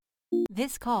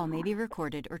This call may be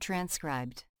recorded or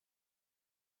transcribed.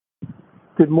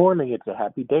 Good morning. It's a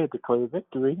happy day to declare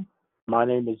victory. My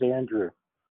name is Andrew.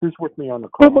 Who's with me on the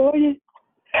Good call? morning.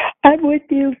 I'm with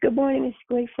you. Good morning, Miss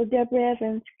Grateful Deborah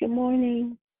Evans. Good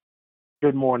morning.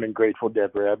 Good morning, Grateful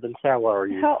Deborah Evans. How are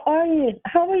you? How are you?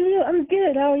 How are you? I'm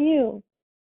good. How are you?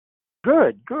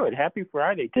 Good, good. Happy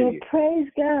Friday to Good. you. Praise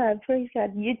God. Praise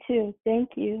God. You too.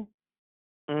 Thank you.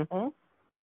 Mm-hmm.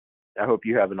 I hope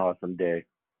you have an awesome day.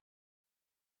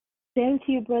 Same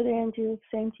to you, Brother Andrew.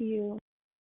 Same to you.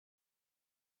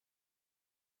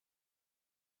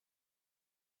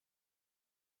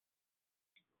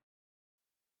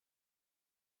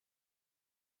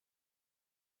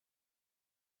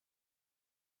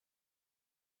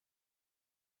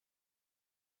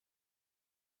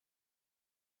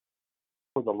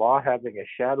 For the law having a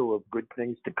shadow of good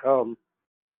things to come,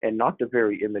 and not the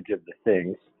very image of the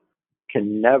things,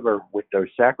 can never, with those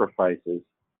sacrifices,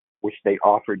 which they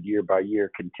offered year by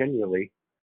year continually,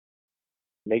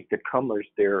 make the comers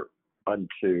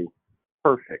thereunto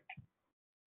perfect.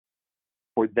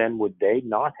 For then would they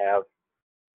not have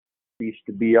ceased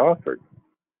to be offered,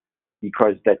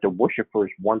 because that the worshippers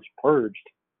once purged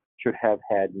should have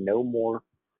had no more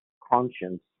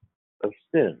conscience of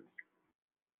sin.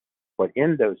 But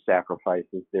in those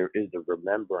sacrifices there is a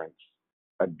remembrance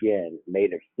again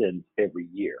made of sins every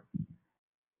year.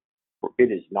 For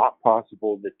it is not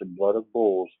possible that the blood of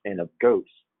bulls and of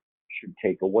goats should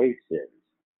take away sins.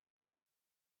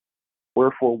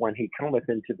 Wherefore when he cometh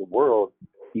into the world,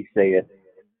 he saith,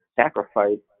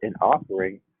 Sacrifice and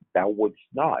offering thou wouldst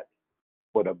not,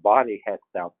 but a body hast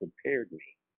thou prepared me.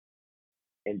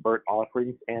 In burnt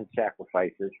offerings and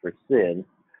sacrifices for sin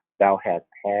thou hast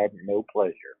had no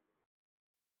pleasure.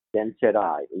 Then said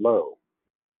I, Lo,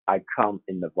 I come.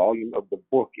 In the volume of the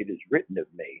book it is written of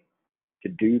me, to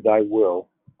do thy will,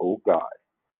 O God.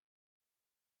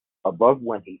 Above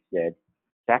when he said,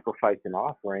 Sacrifice and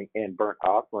offering and burnt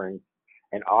offerings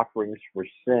and offerings for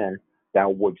sin thou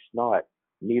wouldst not,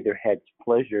 neither hadst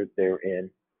pleasure therein,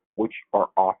 which are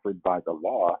offered by the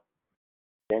law.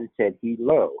 Then said he,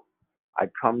 Lo, I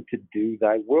come to do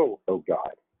thy will, O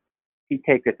God. He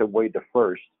taketh away the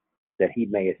first, that he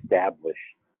may establish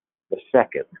the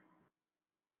second,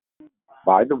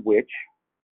 by the which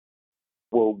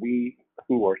will we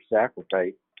who are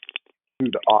sacrificed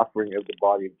through the offering of the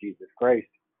body of Jesus Christ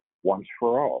once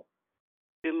for all.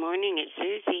 Good morning, it's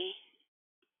Susie.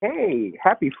 Hey,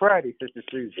 happy Friday, Sister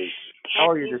Susie. How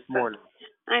are you this morning?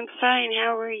 I'm fine.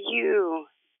 How are you?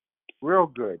 Real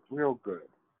good, real good.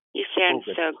 You sound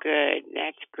Real good. so good.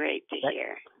 That's great to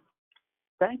hear.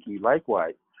 Thank you.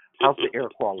 Likewise. How's the air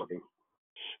quality?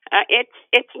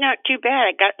 It's not too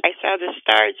bad. I saw the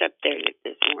stars up there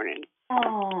this morning.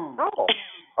 Oh,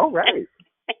 all right.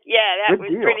 Yeah, Good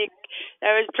deal.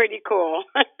 That was pretty cool.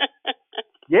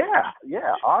 Yeah,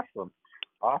 awesome.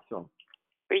 Awesome.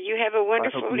 But you have a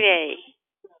wonderful day.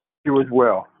 You as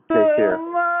well. Take care.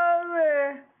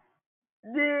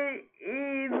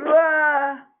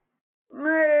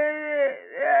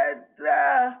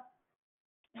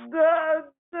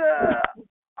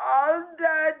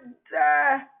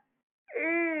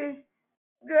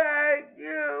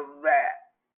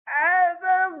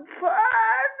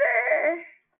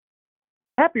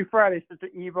 Happy Friday, Sister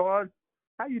Yvonne.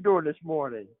 How you doing this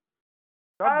morning?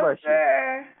 God bless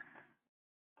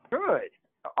you. Good.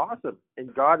 Awesome.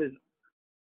 And God is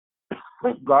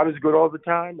good all the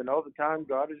time, and all the time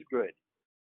God is good.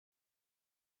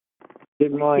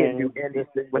 Good morning. We can't do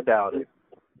anything without it.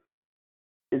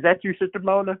 Is that you, Sister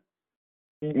Mona?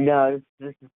 No,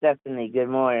 this is Stephanie. Good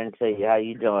morning to you. How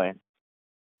you doing?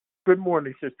 Good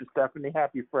morning, Sister Stephanie.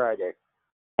 Happy Friday.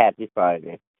 Happy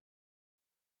Friday.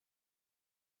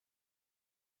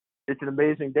 It's an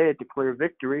amazing day to declare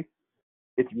victory.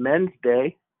 It's Men's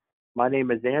Day. My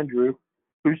name is Andrew.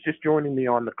 Who's just joining me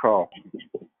on the call?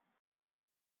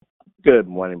 Good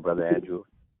morning, Brother Andrew.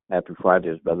 Happy Friday,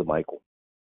 it's Brother Michael.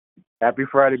 Happy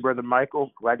Friday, Brother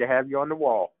Michael. Glad to have you on the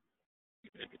wall.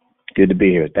 Good to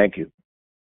be here. Thank you.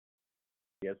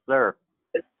 Yes, sir.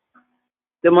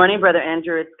 Good morning, Brother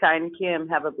Andrew. It's Kai and Kim.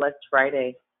 Have a blessed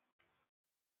Friday.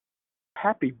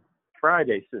 Happy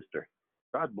Friday, sister.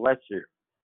 God bless you.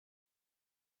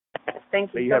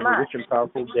 Thank May you you so have much. a rich and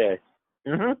powerful day.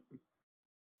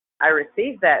 I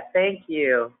received that. Thank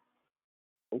you.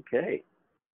 Okay.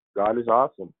 God is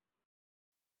awesome.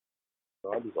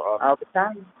 God is awesome. All the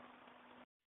time.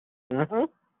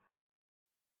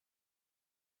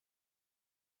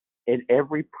 And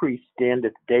every priest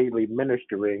standeth daily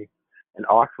ministering and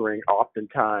offering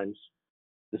oftentimes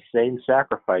the same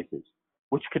sacrifices,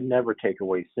 which can never take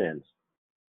away sins.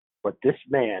 But this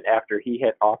man, after he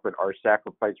had offered our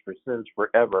sacrifice for sins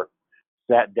forever,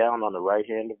 sat down on the right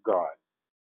hand of God,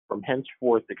 from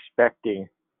henceforth expecting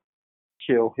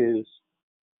till his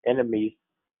enemies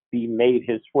be made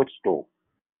his footstool.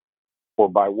 For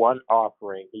by one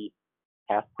offering he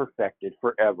hath perfected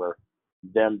forever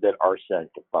them that are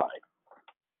sanctified.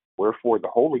 Wherefore the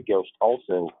Holy Ghost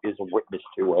also is a witness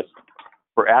to us,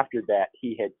 for after that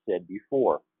he had said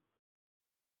before,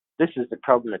 This is the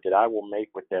covenant that I will make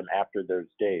with them after those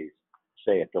days,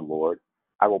 saith the Lord.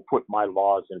 I will put my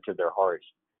laws into their hearts,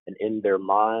 and in their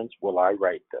minds will I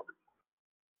write them.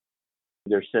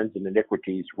 Their sins and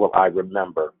iniquities will I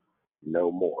remember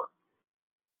no more.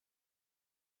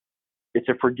 It's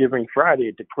a forgiving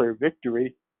Friday, declare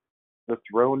victory. The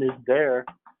throne is there,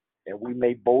 and we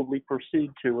may boldly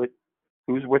proceed to it.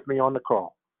 Who's with me on the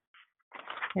call?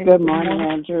 Good morning,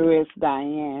 Andrew. It's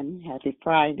Diane. Happy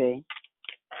Friday.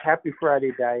 Happy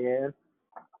Friday, Diane.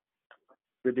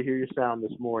 Good to hear your sound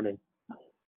this morning.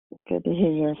 Good to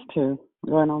hear yours too.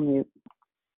 Going on mute.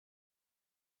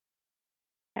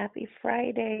 Happy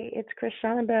Friday. It's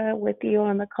Krishanda with you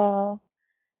on the call.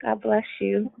 God bless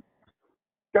you.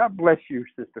 God bless you,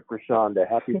 Sister Krishanda.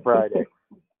 Happy Friday.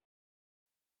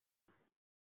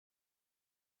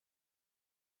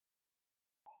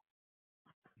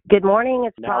 Good morning.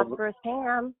 It's Now- Prosperous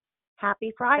Pam.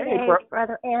 Happy Friday, Hey,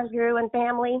 Brother Andrew and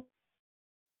family.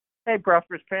 Hey,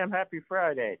 Prosperous Pam. Happy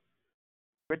Friday.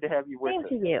 Good to have you with Same us.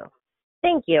 to you.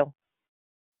 Thank you.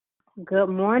 Good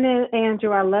morning,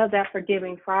 Andrew. I love that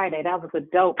Forgiving Friday. That was a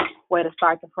dope way to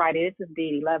start the Friday. This is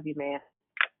Dee Dee. Love you, man.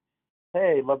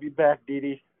 Hey, love you back, Dee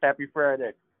Dee. Happy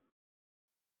Friday.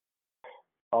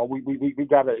 We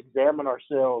got to examine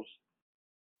ourselves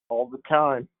all the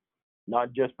time,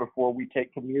 not just before we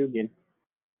take communion.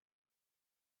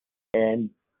 And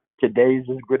today's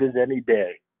as good as any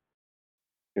day,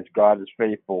 because God is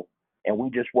faithful. And we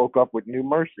just woke up with new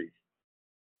mercies.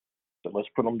 So let's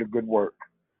put them to good work.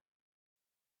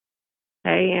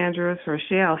 Hey, Andrew, it's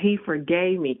Rochelle. He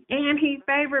forgave me, and he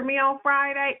favored me on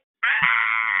Friday.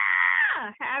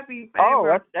 Ah! Happy Oh,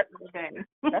 favor.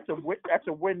 that's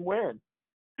a win-win.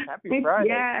 Happy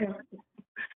Friday.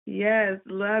 Yes.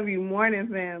 Love you. Morning,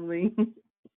 family.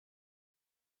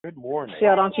 Good morning.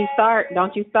 Rochelle,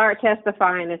 don't you start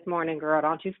testifying this morning, girl.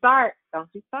 Don't you start.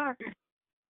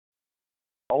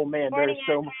 Oh, man, Morning, there's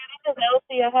so much. This is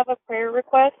Elsie. I have a prayer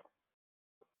request.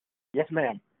 Yes,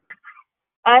 ma'am.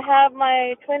 I have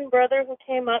my twin brother who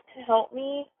came up to help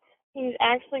me. He's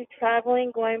actually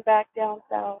traveling, going back down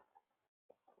south.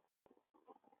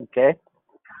 Okay.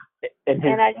 And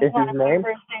I just his want to pray name?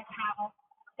 for safe travel.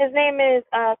 His name is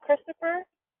Christopher.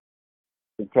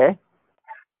 Okay.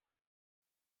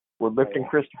 We're lifting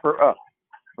Christopher up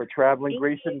for traveling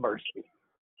grace and mercy.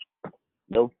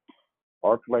 No,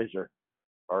 our pleasure.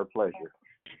 Our pleasure.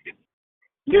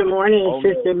 Good morning, Oh,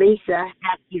 Sister Lisa.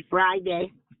 Happy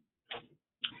Friday.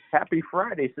 Happy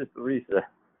Friday, Sister Lisa.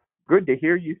 Good to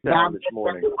hear you sound this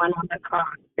morning. Everyone on the call.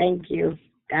 Thank you.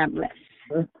 God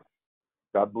bless.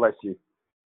 God bless you.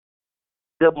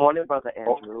 Good morning, Brother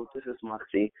Andrew. This is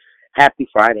Marcy. Happy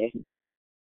Friday.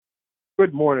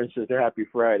 Good morning, Sister. Happy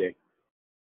Friday.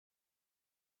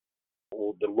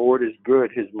 Oh, the Lord is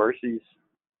good. His mercies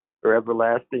are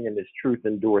everlasting, and his truth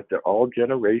endureth to all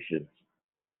generations.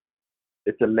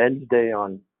 It's a men's day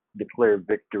on Declare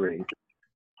Victory.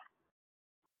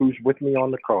 Who's with me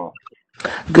on the call?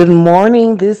 Good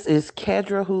morning. This is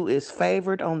Kedra, who is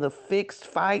favored on the Fixed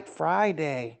Fight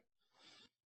Friday.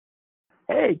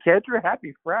 Hey, Kendra,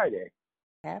 happy Friday.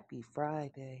 Happy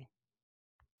Friday.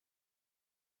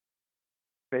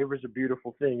 Favor's a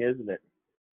beautiful thing, isn't it?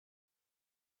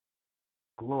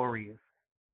 Glorious.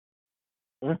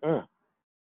 Mm-hmm.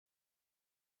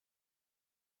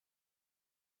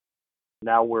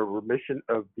 Now, where remission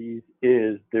of these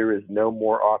is, there is no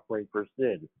more offering for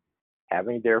sin.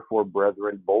 Having therefore,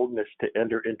 brethren, boldness to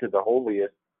enter into the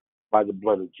holiest by the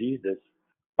blood of Jesus,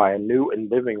 by a new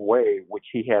and living way which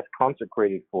he hath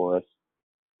consecrated for us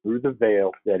through the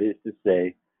veil, that is to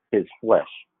say, his flesh,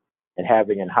 and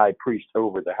having an high priest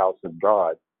over the house of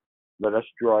God, let us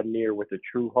draw near with a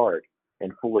true heart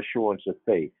and full assurance of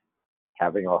faith,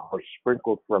 having our hearts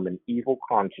sprinkled from an evil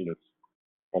conscience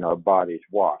and our bodies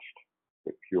washed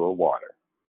with pure water.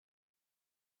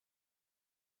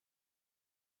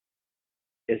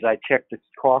 As I check the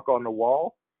clock on the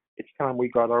wall, it's time we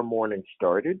got our morning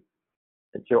started.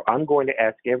 And so I'm going to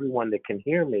ask everyone that can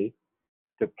hear me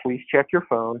to please check your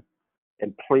phone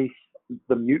and place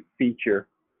the mute feature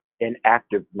in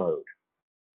active mode.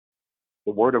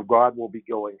 The word of God will be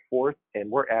going forth, and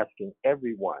we're asking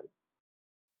everyone,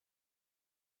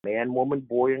 man, woman,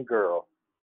 boy, and girl,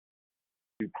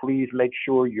 to please make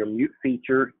sure your mute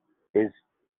feature is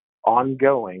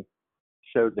ongoing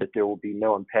so that there will be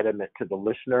no impediment to the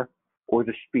listener or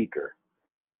the speaker,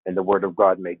 and the Word of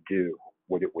God may do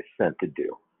what it was sent to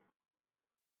do.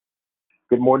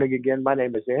 Good morning again. My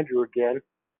name is Andrew again,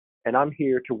 and I'm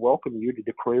here to welcome you to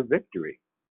Declare Victory.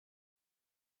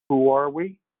 Who are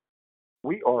we?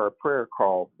 We are a prayer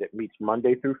call that meets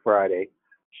Monday through Friday,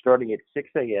 starting at 6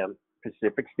 a.m.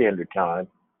 Pacific Standard Time,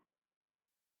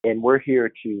 and we're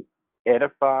here to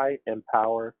edify,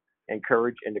 empower,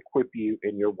 encourage, and equip you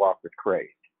in your walk with Christ.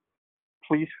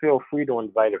 Please feel free to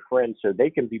invite a friend so they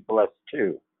can be blessed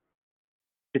too.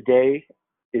 Today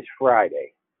is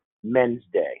Friday, Men's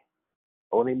Day.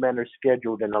 Only men are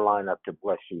scheduled in the lineup to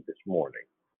bless you this morning.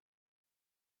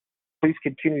 Please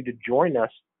continue to join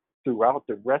us throughout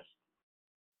the rest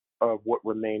of what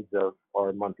remains of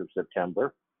our month of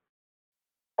September.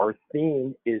 Our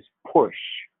theme is push,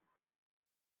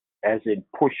 as in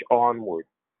push onward,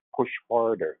 push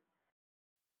harder,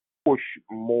 push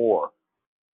more,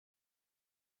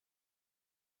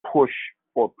 push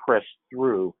or press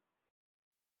through,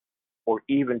 or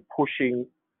even pushing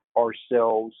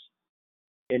ourselves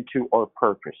into our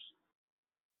purpose.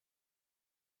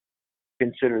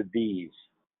 Consider these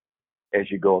as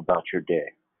you go about your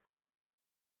day.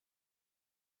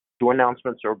 Two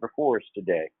announcements are before us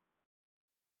today.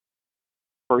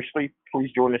 Firstly, please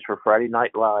join us for Friday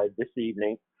Night Live this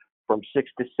evening from 6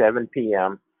 to 7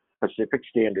 p.m. Pacific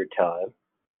Standard Time,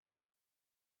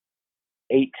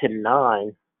 8 to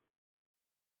 9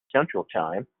 Central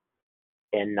Time,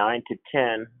 and 9 to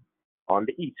 10 on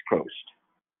the East Coast.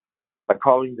 By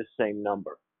calling the same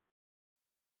number,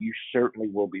 you certainly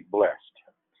will be blessed.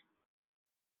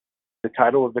 The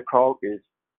title of the call is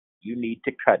You Need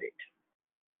to Cut It.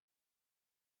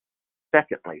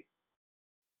 Secondly,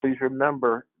 please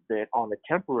remember that on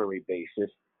a temporary basis,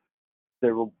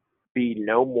 there will be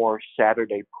no more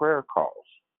Saturday prayer calls.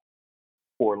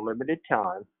 For a limited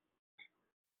time,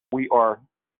 we are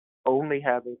only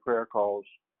having prayer calls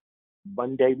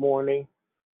Monday morning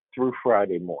through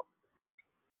Friday morning.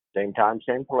 Same time,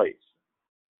 same place.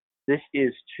 This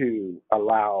is to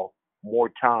allow more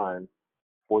time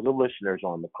for the listeners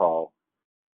on the call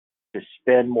to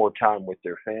spend more time with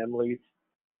their families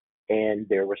and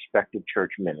their respective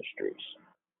church ministries.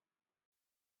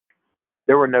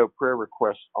 There were no prayer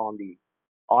requests on the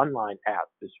online app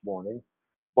this morning,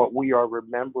 but we are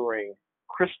remembering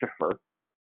Christopher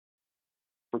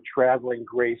for traveling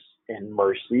grace and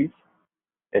mercies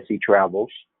as he travels.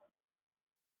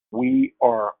 We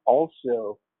are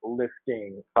also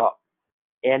lifting up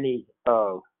any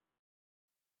of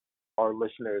our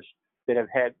listeners that have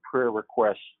had prayer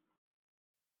requests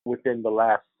within the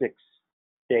last 6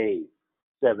 days,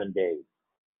 7 days.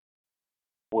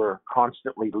 We're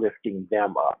constantly lifting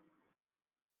them up.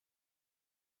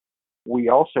 We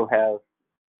also have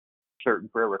certain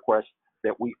prayer requests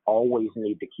that we always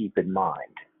need to keep in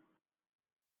mind.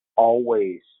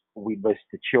 Always, we list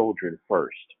the children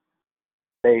first.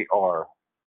 They are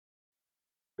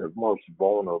the most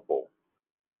vulnerable.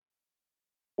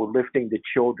 We're lifting the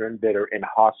children that are in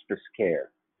hospice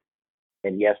care.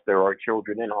 And yes, there are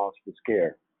children in hospice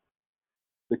care.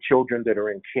 The children that are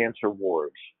in cancer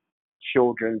wards,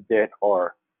 children that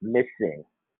are missing,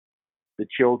 the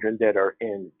children that are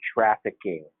in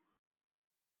trafficking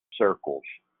circles,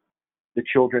 the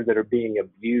children that are being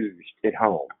abused at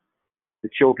home, the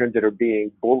children that are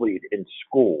being bullied in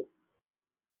school,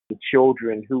 the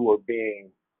children who are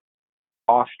being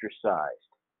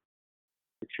ostracized,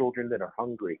 the children that are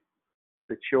hungry,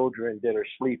 the children that are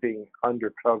sleeping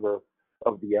under cover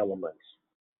of the elements,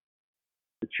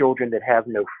 the children that have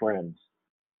no friends.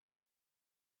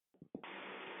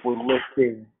 We're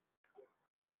lifting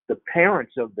the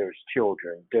parents of those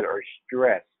children that are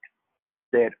stressed,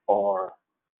 that are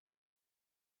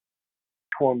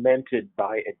tormented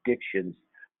by addictions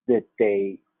that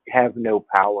they have no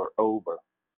power over.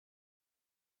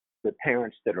 The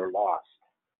parents that are lost,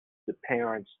 the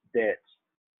parents that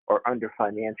are under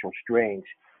financial strains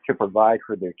to provide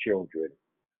for their children.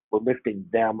 We're lifting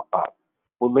them up.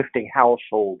 We're lifting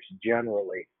households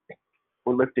generally.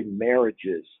 We're lifting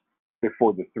marriages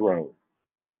before the throne.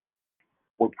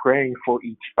 We're praying for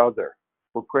each other.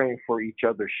 We're praying for each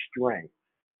other's strength.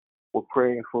 We're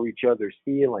praying for each other's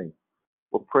healing.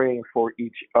 We're praying for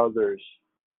each other's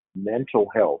mental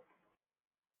health.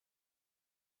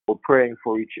 We're praying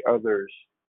for each other's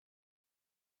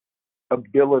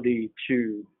ability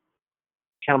to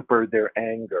temper their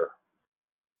anger.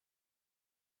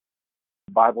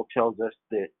 The Bible tells us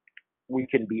that we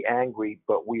can be angry,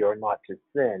 but we are not to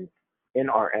sin in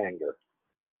our anger.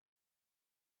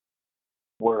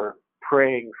 We're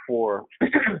praying for,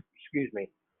 excuse me,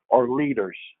 our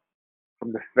leaders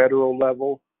from the federal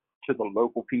level to the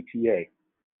local PTA,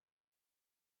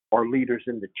 our leaders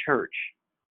in the church.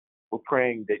 We're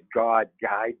praying that God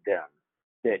guide them,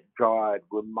 that God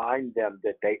remind them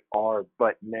that they are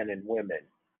but men and women,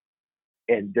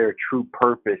 and their true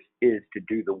purpose is to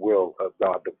do the will of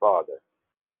God the Father.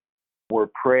 We're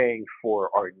praying for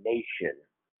our nation,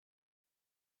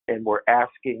 and we're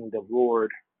asking the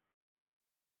Lord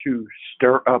to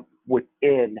stir up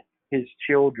within his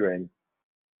children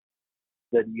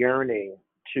the yearning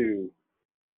to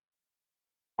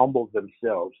humble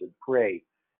themselves and pray,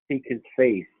 seek his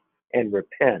face, and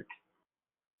repent,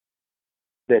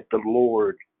 that the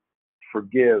Lord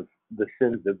forgive the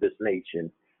sins of this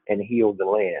nation and heal the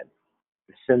land.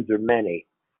 The sins are many,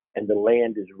 and the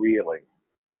land is reeling.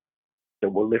 So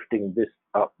we're lifting this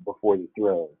up before the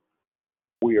throne.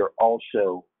 We are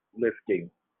also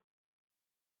lifting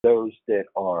those that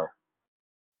are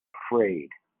afraid,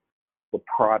 the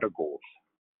prodigals,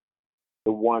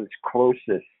 the ones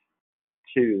closest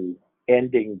to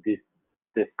ending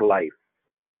this life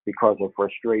because of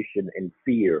frustration and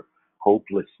fear,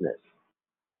 hopelessness.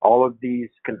 All of these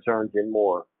concerns and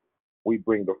more we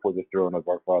bring before the throne of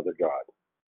our Father God.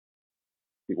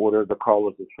 The order of the call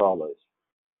is as follows.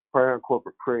 Prayer and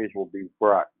corporate praise will be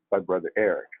brought by Brother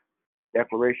Eric.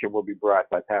 Declaration will be brought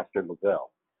by Pastor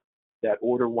Lavelle. That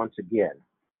order once again.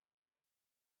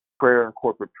 Prayer and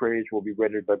corporate praise will be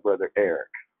rendered by Brother Eric.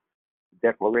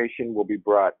 Declaration will be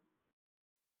brought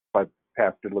by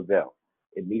Pastor Lavelle.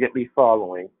 Immediately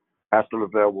following, Pastor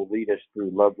Lavelle will lead us through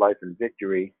love, life, and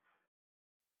victory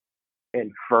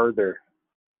and further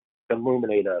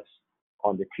illuminate us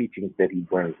on the teachings that he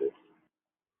brings us.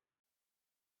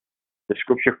 The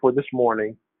scripture for this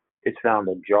morning is found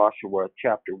in Joshua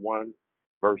chapter 1,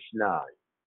 verse 9,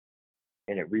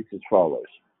 and it reads as follows.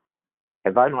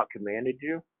 Have I not commanded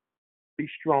you? Be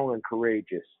strong and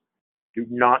courageous. Do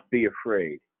not be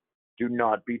afraid. Do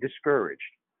not be discouraged,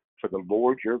 for the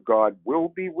Lord your God will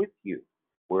be with you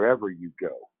wherever you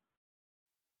go.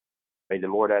 May the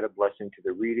Lord add a blessing to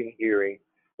the reading, hearing,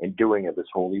 and doing of his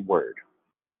holy word.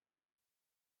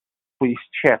 Please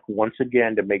check once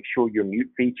again to make sure your mute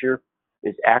feature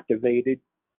is activated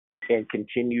and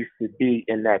continues to be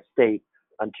in that state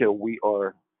until we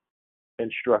are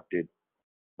instructed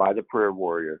by the prayer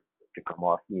warrior to come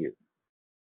off mute.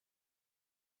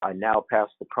 I now pass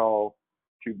the call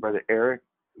to Brother Eric,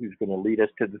 who's going to lead us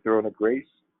to the throne of grace.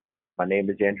 My name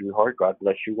is Andrew Hart. God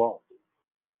bless you all.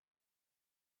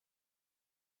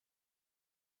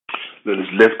 Let us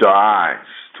lift our eyes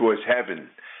towards heaven.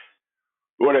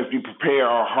 Lord, as we prepare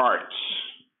our hearts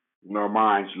and our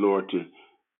minds, Lord, to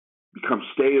become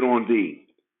stayed on thee.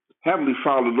 Heavenly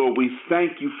Father, Lord, we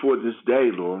thank you for this day,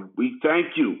 Lord. We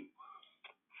thank you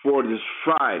for this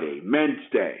Friday, Men's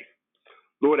Day.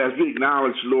 Lord, as we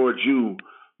acknowledge, Lord, you,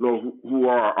 Lord, who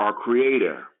are our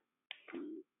creator.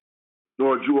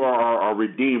 Lord, you are our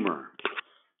redeemer.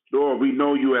 Lord, we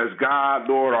know you as God,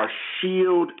 Lord, our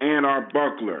shield and our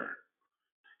buckler.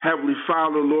 Heavenly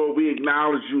Father, Lord, we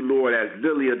acknowledge you, Lord, as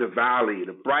Lily of the Valley,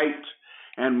 the bright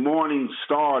and morning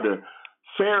star, the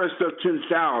fairest of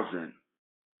 10,000.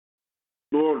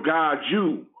 Lord God,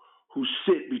 you who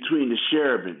sit between the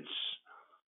cherubims.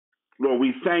 Lord,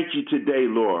 we thank you today,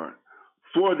 Lord,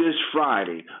 for this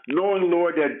Friday, knowing,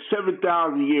 Lord, that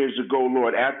 7,000 years ago,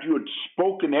 Lord, after you had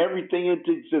spoken everything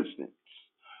into existence,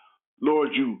 Lord,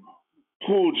 you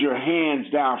pulled your hands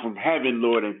down from heaven,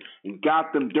 Lord, and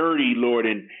got them dirty, Lord,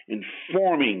 and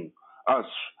forming us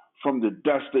from the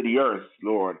dust of the earth,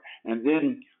 Lord. And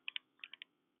then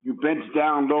you bent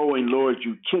down low and, Lord,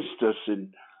 you kissed us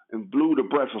and blew the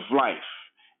breath of life,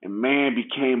 and man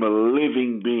became a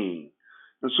living being.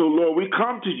 And so, Lord, we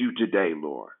come to you today,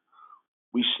 Lord.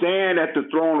 We stand at the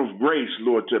throne of grace,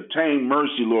 Lord, to obtain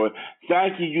mercy, Lord.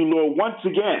 Thanking you, Lord, once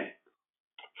again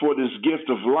for this gift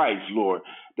of life, Lord,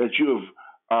 that you have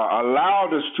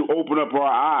allowed us to open up our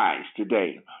eyes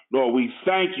today. Lord, we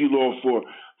thank you, Lord,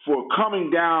 for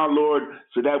coming down, Lord,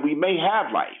 so that we may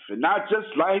have life, and not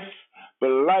just life, but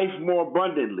life more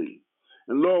abundantly.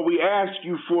 And Lord, we ask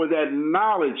you for that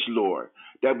knowledge, Lord,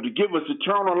 that would give us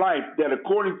eternal life, that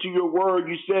according to your word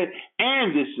you said,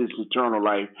 and this is eternal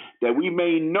life, that we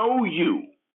may know you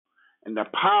and the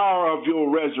power of your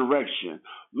resurrection.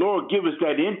 Lord, give us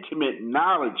that intimate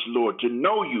knowledge, Lord, to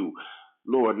know you,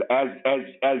 Lord,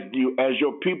 as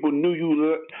your people knew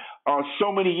you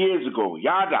so many years ago.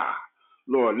 Yada.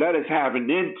 Lord, let us have an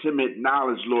intimate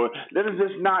knowledge, Lord. Let us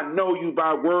just not know you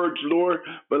by words, Lord,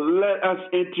 but let us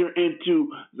enter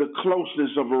into the closeness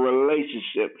of a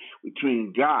relationship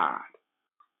between God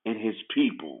and his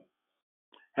people.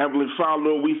 Heavenly Father,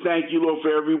 Lord, we thank you, Lord,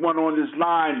 for everyone on this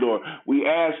line, Lord. We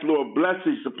ask, Lord,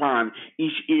 blessings upon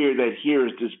each ear that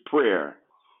hears this prayer.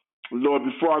 Lord,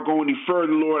 before I go any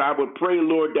further, Lord, I would pray,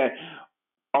 Lord, that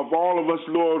of all of us,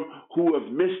 Lord, who have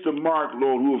missed the mark,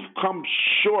 Lord, who have come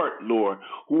short, Lord,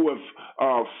 who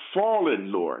have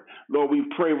fallen, Lord. Lord, we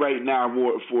pray right now,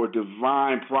 Lord, for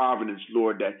divine providence,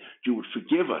 Lord, that you would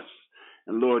forgive us.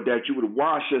 And, Lord, that you would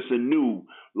wash us anew,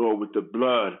 Lord, with the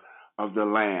blood of the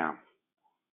Lamb.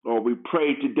 Lord, we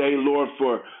pray today, Lord,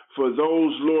 for those,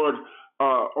 Lord,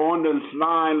 on this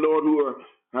line, Lord, who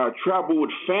are travel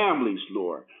with families,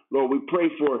 Lord. Lord, we pray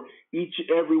for each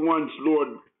and everyone's, Lord,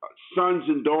 sons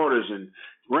and daughters and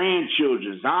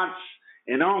grandchildren, aunts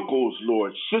and uncles,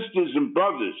 Lord, sisters and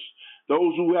brothers,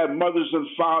 those who have mothers and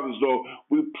fathers, Lord.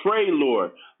 We pray,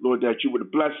 Lord, that you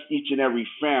would bless each and every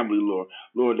family, Lord.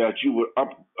 Lord, that you would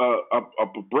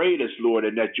upbraid us, Lord,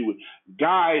 and that you would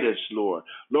guide us, Lord.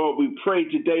 Lord, we pray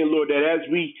today, Lord, that as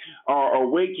we are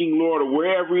waking, Lord, or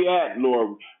wherever we're at,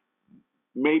 Lord,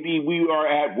 maybe we are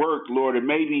at work, Lord, and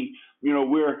maybe,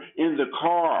 we're in the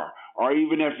car, or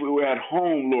even if we were at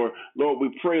home, Lord. Lord, we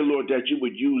pray, Lord, that you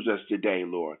would use us today,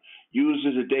 Lord. Use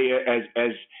us today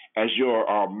as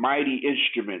your mighty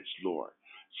instruments, Lord.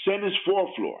 Send us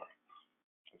forth, Lord,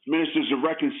 as ministers of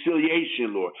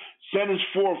reconciliation, Lord. Send us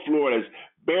forth, Lord, as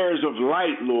bearers of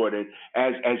light, Lord, and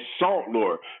as salt,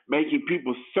 Lord, making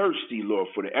people thirsty, Lord,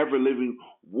 for the ever-living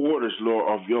waters,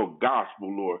 Lord, of your gospel,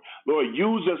 Lord. Lord,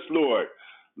 use us, Lord.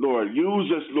 Lord,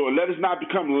 use us, Lord. Let us not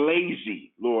become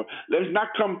lazy, Lord. Let us not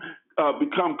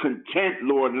become content,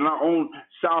 Lord, in our own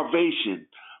salvation.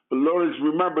 But, Lord, let's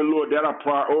remember, Lord, that our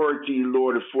priority,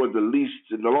 Lord, is for the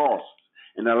least and the lost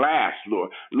and the last, Lord.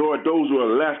 Lord, those who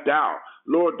are left out.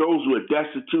 Lord, those who are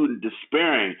destitute and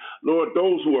despairing. Lord,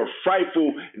 those who are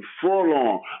frightful and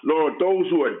forlorn. Lord, those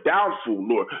who are doubtful,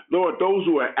 Lord. Lord, those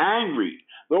who are angry.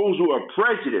 Those who are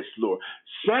prejudiced, Lord.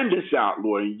 Send us out,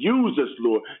 Lord, and use us,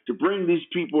 Lord, to bring these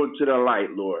people into the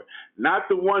light, Lord. Not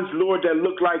the ones, Lord, that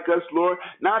look like us, Lord.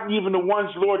 Not even the ones,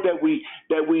 Lord, that we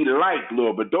like,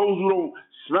 Lord, but those who don't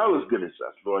smell as good as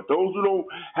us, Lord. Those who don't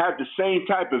have the same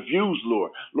type of views,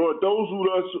 Lord. Lord, those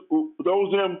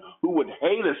of them who would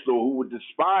hate us, Lord, who would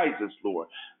despise us, Lord.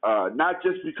 Not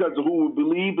just because of who we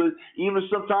believe, but even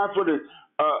sometimes for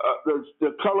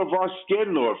the color of our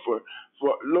skin, Lord. For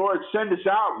Lord, send us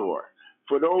out, Lord.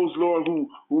 For those, Lord,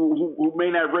 who may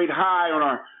not rate high on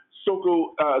our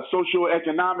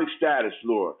socioeconomic status,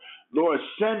 Lord. Lord,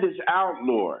 send us out,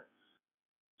 Lord,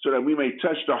 so that we may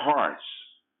touch the hearts.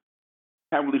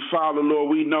 Heavenly Father, Lord,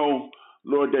 we know,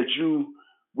 Lord, that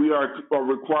we are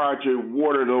required to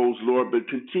water those, Lord, but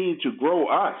continue to grow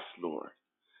us, Lord.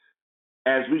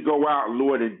 As we go out,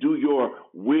 Lord, and do your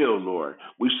will, Lord.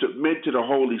 We submit to the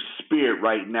Holy Spirit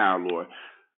right now, Lord.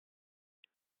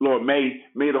 Lord, may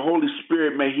the Holy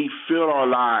Spirit, may he fill our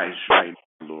lives right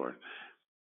now, Lord.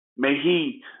 May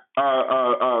he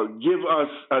give us,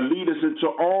 lead us into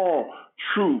all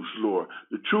truths, Lord.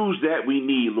 The truths that we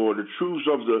need, Lord. The truths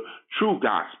of the true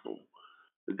gospel.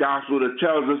 The gospel that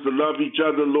tells us to love each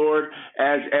other, Lord,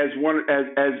 as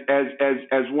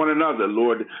one another,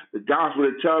 Lord. The gospel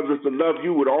that tells us to love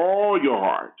you with all your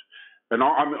heart, and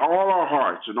all our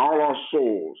hearts and all our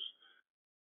souls.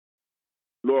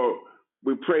 Lord,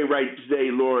 we pray right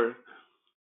today, Lord,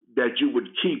 that you would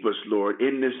keep us, Lord,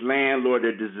 in this land, Lord,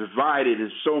 that is divided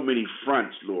in so many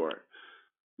fronts, Lord.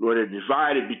 Lord, that is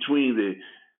divided between the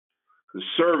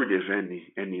conservative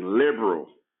and the liberal.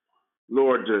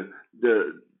 Lord,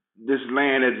 this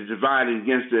land that is divided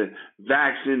against the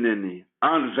vaccinated and the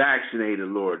unvaccinated,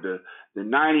 Lord. The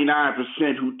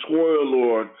 99% who toil,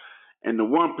 Lord, and the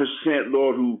 1%,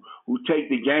 Lord, who take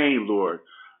the game, Lord.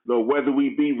 Lord, whether we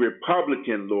be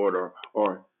Republican, Lord,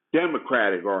 or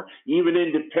Democratic, or even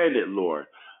independent, Lord.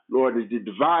 Lord, is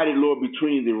divided, Lord,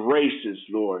 between the races,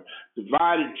 Lord.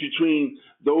 Divided between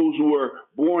those who are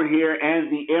born here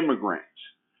and the immigrants.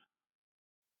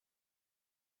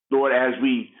 Lord, as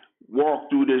we walk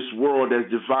through this world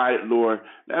that's divided, Lord,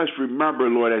 let us remember,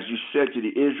 Lord, as you said to the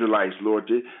Israelites, Lord,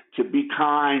 to be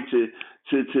kind to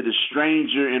the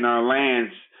stranger in our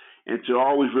lands, and to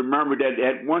always remember that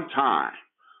at one time,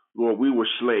 Lord, we were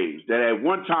slaves. That at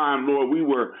one time, Lord, we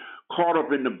were caught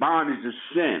up in the bondage of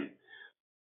sin.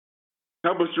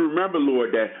 Help us to remember,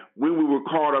 Lord, that when we were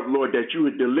caught up, Lord, that you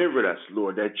had delivered us,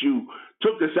 Lord, that you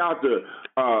took us out the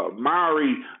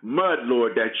miry mud,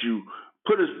 Lord, that you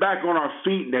put us back on our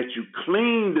feet and that you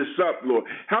cleaned us up, Lord.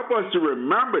 Help us to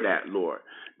remember that, Lord.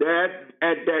 That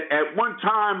at one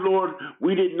time, Lord,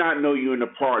 we did not know you and the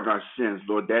pardon our sins,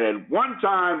 Lord. That at one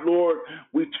time, Lord,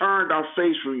 we turned our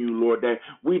face from you, Lord. That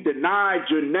we denied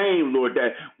your name, Lord.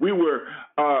 That we were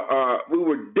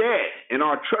dead in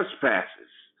our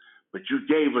trespasses, but you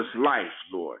gave us life,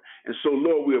 Lord. And so,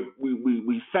 Lord,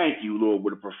 we thank you, Lord,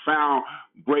 with a profound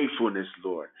gratefulness,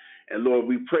 Lord. And Lord,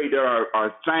 we pray that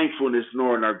our thankfulness,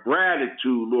 Lord, and our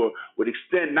gratitude, Lord, would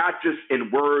extend not just in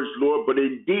words, Lord, but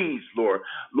in deeds, Lord.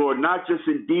 Lord, not just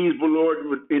in deeds, but Lord,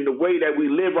 in the way that we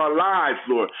live our lives,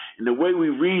 Lord, in the way we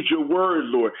read your word,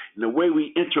 Lord, in the way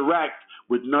we interact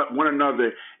with one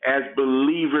another as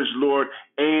believers, Lord,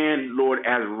 and Lord,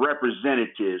 as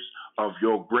representatives of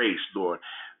your grace, Lord.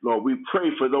 Lord, we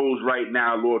pray for those right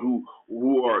now, Lord, who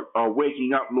are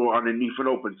waking up, Lord, underneath an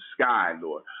open sky,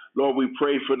 Lord. Lord, we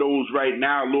pray for those right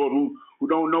now, Lord, who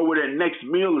don't know where their next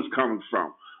meal is coming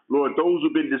from. Lord, those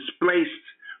who've been displaced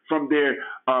from their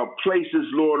places,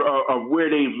 Lord, of where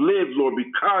they've lived, Lord,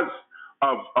 because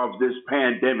of this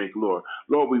pandemic, Lord.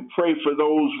 Lord, we pray for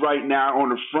those right now on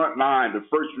the front line, the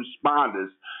first responders,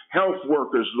 health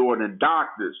workers, Lord, and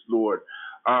doctors, Lord,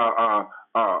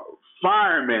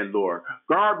 firemen, Lord,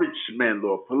 garbage men,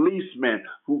 Lord, policemen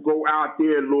who go out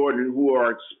there, Lord, and who are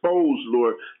exposed,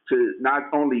 Lord, to not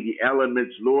only the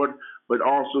elements, Lord, but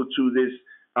also to this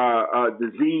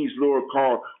disease, Lord,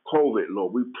 called COVID,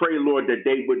 Lord. We pray, Lord, that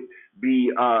they would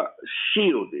be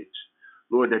shielded,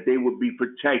 Lord, that they would be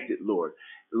protected, Lord.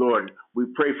 Lord, we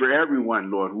pray for everyone,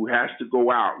 Lord, who has to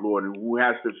go out, Lord, and who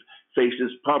has to face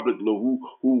this public, Lord,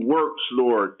 who works,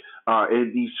 Lord,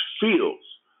 in these fields.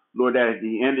 Lord, that at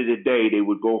the end of the day, they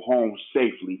would go home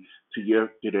safely to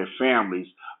their families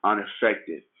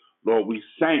unaffected. Lord, we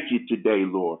thank you today,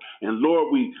 Lord. And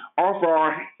Lord, we offer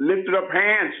our lifted up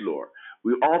hands, Lord.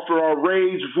 We offer our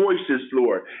raised voices,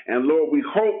 Lord. And Lord, we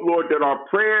hope, Lord, that our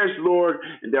prayers, Lord,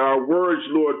 and that our words,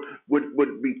 Lord,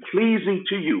 would be pleasing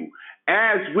to you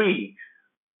as we,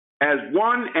 as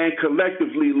one and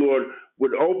collectively, Lord,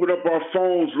 would open up our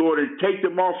phones, Lord, and take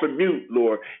them off of mute,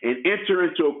 Lord, and enter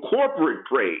into a corporate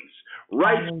praise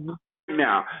right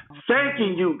now.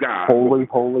 Thanking you, God. Holy,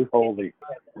 holy, holy,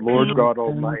 Lord God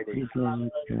Almighty, who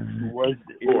was,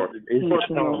 is,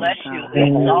 bless you. We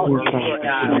exalt you, Lord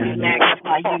God. We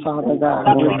magnify you. Father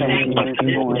God, We thank you for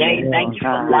this day. Thank you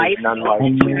for life.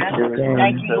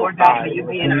 Thank you, Lord God, for you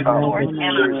being our source and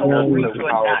our total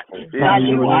resource, God. God,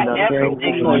 you are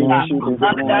everything, Lord God.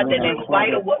 Father God, that in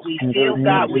spite of what we feel,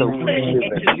 God, we push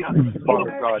into your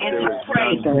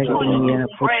praise, Lord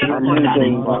God.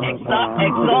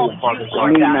 Exalt you,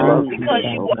 Lord God, because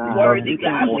you are worthy,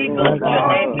 God. We bless your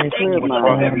name. We thank you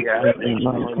for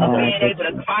being able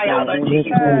to cry out unto you.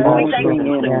 We thank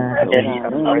you for the privilege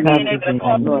of being able to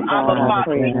call you our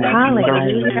Father.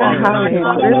 Hallelujah,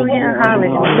 hallelujah,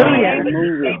 hallelujah.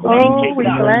 Oh, we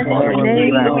bless your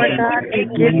name, Lord God. We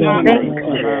give you thanks.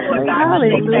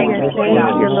 Hallelujah. Thank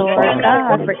you, Lord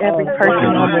God, for every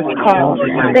person on this call.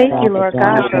 Thank you, Lord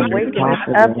God, for waking us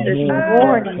up this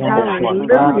morning.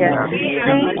 Hallelujah.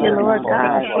 Thank you, Lord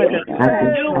God, for the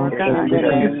press, Lord God,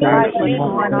 despite what's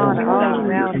going on all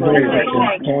around the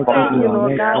world. Thank you,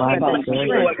 Lord God, for the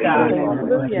strength.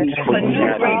 Hallelujah. For you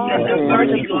are the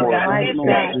mercy, Almighty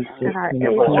God,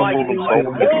 and are able to do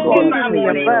exceedingly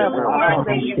above all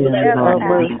that you ever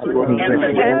asked. Because you never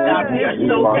said you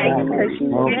cannot lie.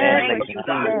 Believe God and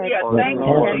trust you. Thank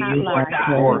you, Lord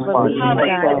God, for cooking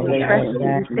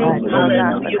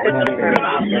her.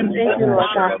 Thank you, Lord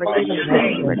God, for giving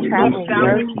thanks for traveling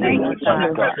mercy, Lord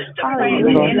God.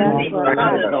 Hallelujah, yes, Lord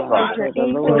God. That your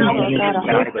angels, Lord God, a host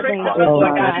of angels,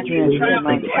 Lord God, is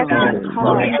protecting the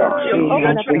car.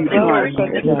 Open up the door so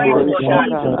that he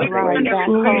can ride back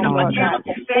home, Lord God.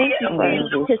 Thank you for his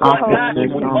home and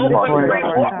his Lord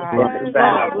God.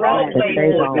 Lord, bless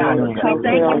him, Lord God.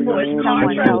 Thank you for his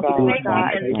common health, Lord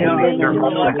God. Thank you,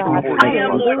 Lord God.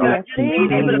 Hallelujah.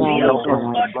 Thank you, Jesus.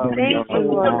 Thank you,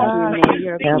 Lord God, for your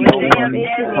grace. Thank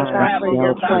you, Lord God, for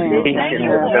your provision,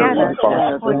 your manna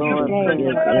for today,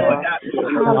 Lord.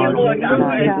 Hallelujah.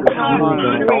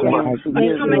 Hallelujah.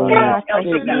 Thank you, Lord God, for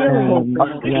healing.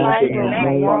 Right on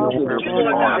the walls,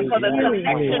 Lord God, for healing,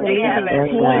 relieving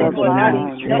pain and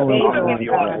bodies today, Lord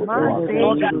God.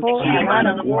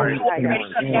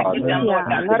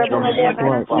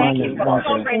 Thank you for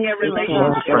covering their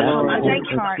relationship.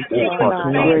 Thank you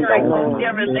for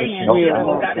their relationship,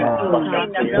 Lord God,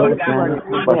 letting them know, God.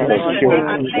 Thank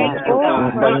you, God,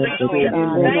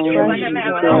 for let him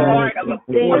have the heart of a father.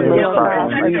 Thank you, Lord God,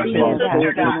 for being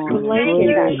sister, God.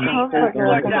 blanket, God, comfort,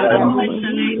 Lord God, that we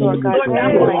need, Lord God, Lord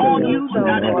God, just like all you, you, though,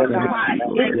 God, Lord God.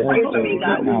 we pray for me,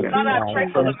 God. God, I pray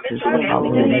for the Bishop and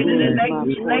Elder David as they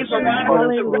lay Veronica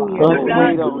to rest. Hallelujah.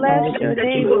 God, We bless your that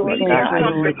you name, will Lord be their God.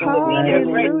 comfort, you will be their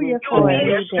strength, Hallelujah you will for be a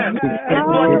their new day. strength. As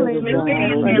Mother Hallelujah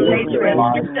Ernestine for lays new to rest, grace.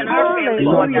 strengthen her family,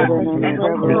 Lord Hallelujah God. for As new the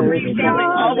Wilkerson mercy. family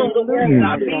all over the world, Hallelujah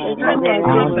God, be for strengthened,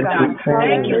 life, comfort, God. God.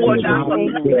 Thank you, Lord Hallelujah. God, for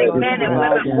Thank you, blessing Lord men and God.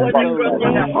 women, boys and girls,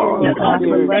 Lord Thank God, you, to Lord God,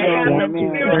 also for have blessing the our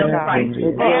spirit marriage, of God, Christ,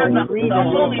 for have the agreement,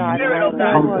 Lord Holy God, Spirit, to oh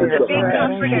God, stand on to your be word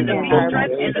comfort and to and be our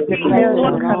strength and to be declares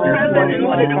and restored. coming forth,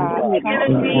 Lord Hallelujah. God.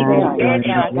 Timothy Today, and Lord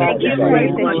God. we We give pray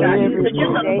praise, that Lord you God. use this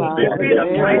Just day the to spirit of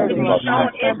Christ to serve, be Lord God,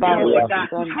 shown in them, somebody. Lord God,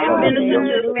 and minister to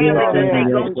the families as they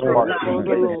go through, Hallelujah. God.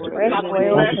 Fresh God, we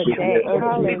oil bless you. today.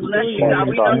 We bless you, Hallelujah. God.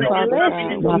 We know We that you bless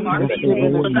love you. you. We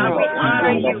thank So God, we you.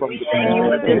 honor you. We thank you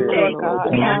for Thank this you, day. Lord God.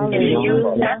 We ask you to use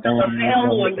Hallelujah. Pastor Lavelle,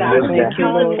 Lord God, Hallelujah.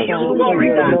 to your Hallelujah.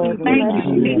 glory, God. We Thank bless you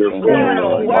for you. giving Thank a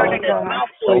you, word in Lord his God. mouth,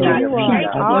 For Lord God. you are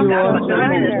Thank you, Lord God, awesome for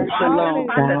guiding his wonder.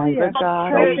 Hallelujah.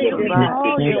 Perfect in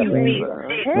all your ways.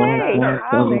 Hey,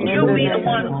 You'll be hallelujah. the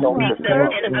one who You are speaks and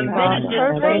perfect, God. ministers through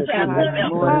Perfect Pastor God.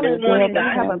 Lavelle. Hallelujah.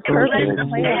 God, You have a bless perfect him to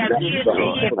plan have for vision.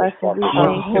 each of us, and we To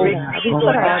thank you, God. We receive,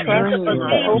 put Lord our God, and trust to and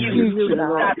our believe hope you. in you,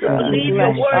 God. God, to We believe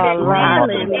your bless word you. and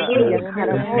stand in you. Hallelujah.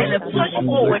 And to push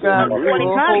forward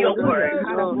according to your word.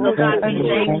 So God, we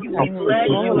thank you. We bless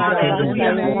you.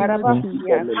 Hallelujah.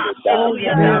 Hallelujah,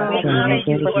 Hallelujah, God. God. We We honor thank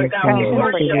you you, for Lord God. We protection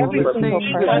for worship every you. single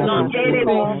person on this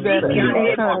call. We thank you for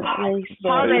grace, Lord God.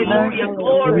 Hallelujah.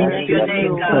 Glory Hallelujah. to your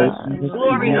name, God.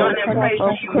 Glory, We honor, put and our praise to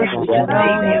trust you. in you, God.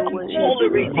 Savior, Thank you, Holy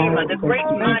Jesus. Redeemer, the great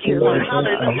mighty one.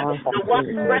 Hallelujah. The one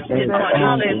rested on.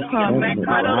 Hallelujah.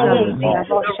 Hallelujah.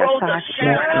 The rose of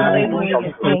Sharon. Hallelujah.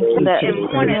 Hallelujah. Thank you, The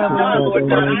Jesus. morning star, Lord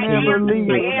God. I am.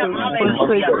 Hallelujah.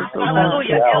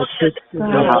 Hallelujah. El Shaddai.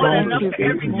 You're more than enough for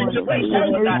every situation,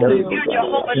 Lord God. You're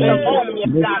Jehovah Shalom,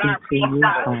 Lord God, our peace,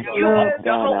 God. You are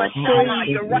Jehovah Shammah.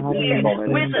 You're right there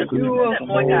with us,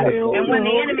 Lord God. And when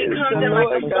the enemy comes in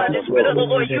like a flood, the Spirit of the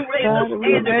Lord, you raise a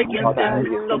standard against him.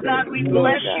 So God, we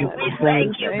bless you. We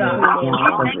thank you, God.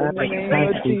 We thank you for you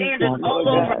raising standards all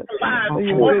over our lives,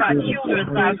 over our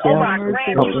children's lives, over our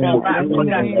grandchildren's lives, Lord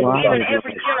God. Even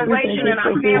every generation in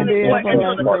our family, Lord,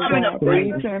 until the coming of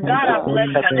Christ. God, I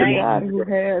bless your name.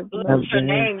 Bless your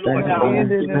name, Lord God.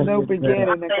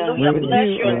 Hallelujah.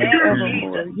 Bless your name,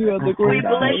 Jesus. We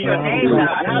bless your name,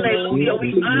 God. Hallelujah.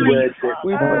 We honor you,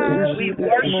 Father. We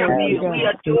worship you. We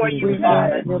adore you,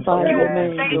 Father. You are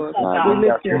faithful, God.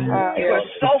 You are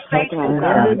so faithful,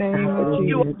 God.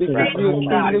 You are faithful,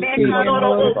 God.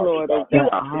 You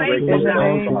are faithful,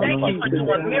 God. Thank you for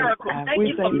doing miracles. Thank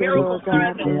you for miracles,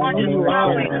 signs, and wonders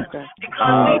following us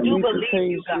because we do believe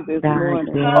you, God.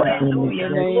 Hallelujah.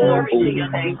 Glory to your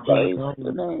name, Jesus.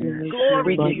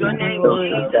 Glory to your name,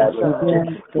 Jesus.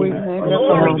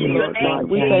 Glory to your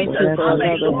name, Jesus.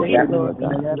 Hallelujah.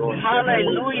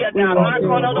 Hallelujah, God.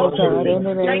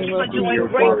 Thank you for doing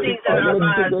great things in our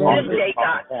lives this day,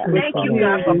 God. Thank you,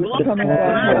 God, for blessing us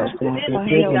this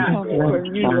day, God. Thank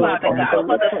you, Father God,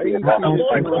 for the Spirit of the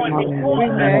Lord going before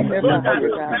us. Lord God,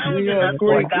 surrounding us,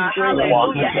 Lord God.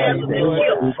 Hallelujah. As a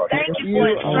shield. Thank you for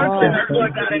encircling us,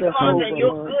 Lord God, and causing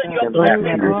your good, your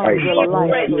perfect will, your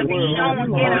praise to be shown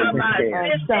in our lives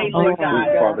this day, Lord God.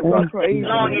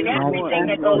 Long in everything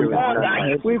that goes on, God,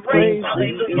 you praise,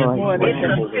 hallelujah. It's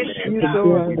sufficient, God.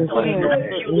 So we bless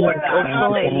you, Lord God.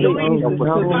 Hallelujah.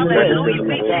 Hallelujah.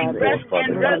 We take rest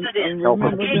and residence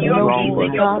in your peace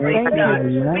and your grace, God.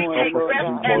 We take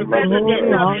rest and residence.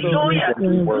 Hallelujah.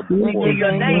 To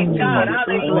your name, God.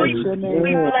 Hallelujah.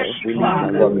 We bless you,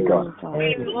 Father.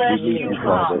 We bless you,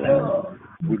 Father.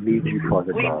 We need you,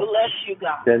 Father We God. bless you,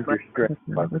 God. Send your strength,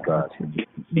 Father God.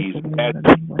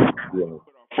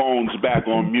 Phones back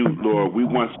on mute, Lord. We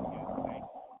want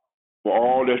for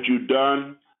all that you've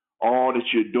done, all that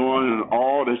you're doing, and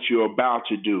all that you're about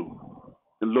to do.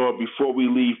 And Lord, before we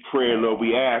leave prayer, Lord,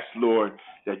 we ask, Lord,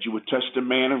 that you would touch the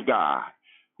man of God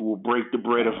who will break the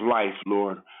bread of life,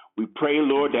 Lord. We pray,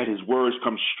 Lord, that his words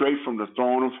come straight from the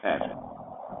throne of heaven.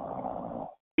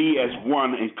 We as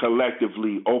one and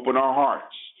collectively open our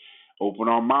hearts, open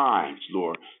our minds,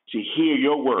 Lord, to hear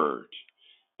your word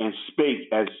and speak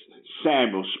as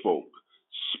Samuel spoke.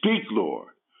 Speak, Lord,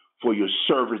 for your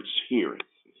servants hear it.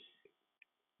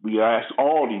 We ask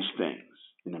all these things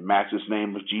in the matchless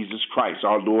name of Jesus Christ,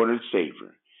 our Lord and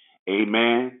Savior.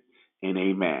 Amen and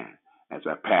amen. As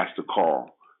I pass the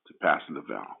call to Pastor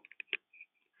Lavelle.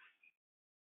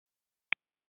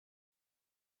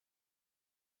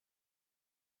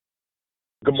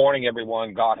 Good morning,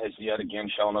 everyone. God has yet again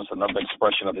shown us another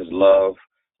expression of his love,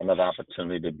 another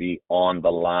opportunity to be on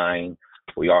the line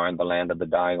We are in the land of the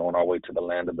dying on our way to the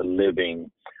land of the living.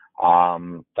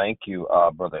 Thank you,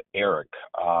 Brother Eric.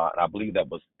 And I believe that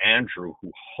was Andrew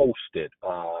who hosted.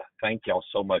 Thank y'all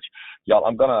so much. Y'all,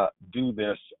 I'm going to do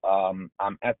this. I'm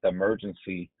at the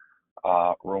emergency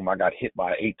room. I got hit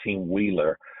by an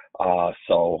 18-wheeler.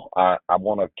 So I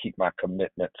want to keep my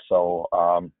commitment. So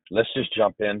let's just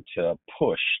jump into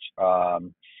Pushed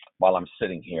while I'm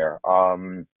sitting here.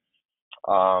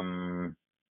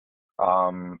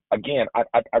 Again,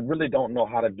 I really don't know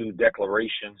how to do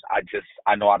declarations.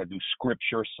 I know how to do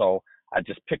scripture. So I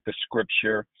just picked the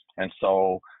scripture. And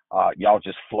so y'all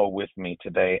just flow with me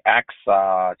today. Acts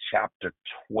chapter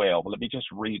 12. Let me just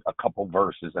read a couple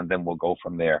verses and then we'll go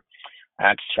from there.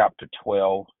 Acts chapter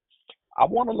 12. I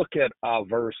want to look at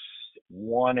verse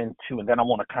 1 and 2, and then I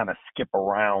want to kind of skip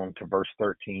around to verse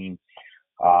 13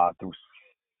 through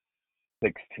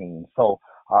 16. So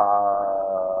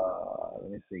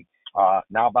let me see.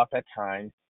 Now about that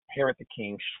time, Herod the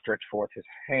king stretched forth his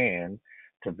hand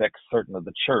to vex certain of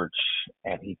the church,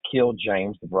 and he killed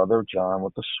James, the brother of John,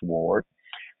 with a sword.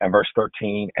 And verse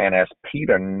 13, and as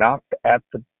Peter knocked at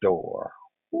the door,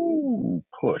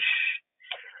 push,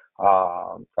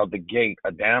 of the gate,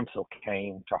 a damsel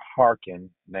came to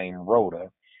hearken named Rhoda.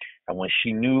 And when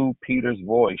she knew Peter's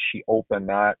voice, she opened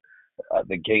not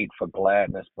the gate for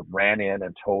gladness, but ran in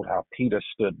and told how Peter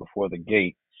stood before the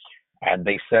gate. And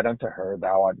they said unto her,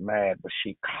 thou art mad. But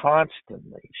she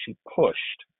constantly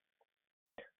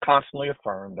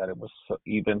affirmed that it was so,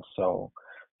 even so.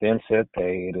 Then said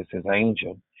they, it is his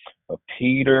angel. But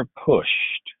Peter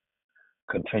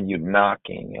continued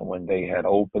knocking, and when they had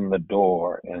opened the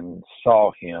door and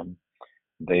saw him,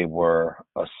 they were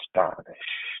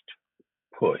astonished.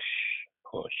 Push.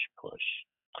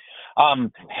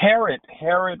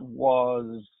 Herod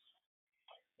was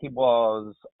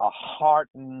a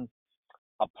hardened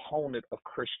opponent of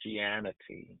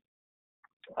Christianity.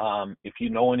 If you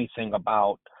know anything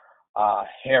about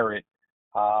Herod,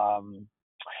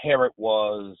 Herod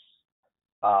was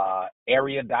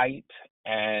erudite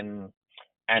and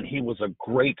he was a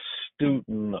great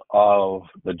student of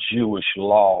the Jewish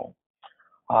law.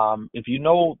 If you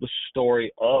know the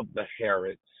story of the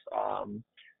Herods,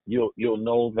 you'll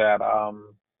know that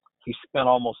he spent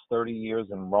almost 30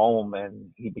 years in Rome, and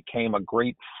he became a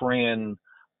great friend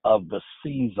of the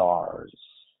Caesars.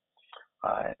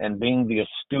 And being the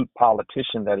astute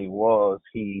politician that he was,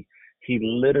 he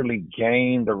literally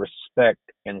gained the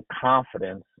respect and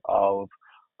confidence of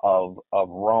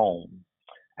Rome.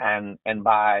 And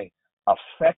by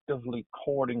effectively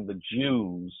courting the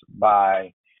Jews,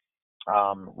 by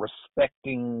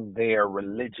respecting their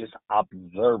religious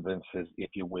observances,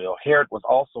 if you will, Herod was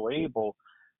also able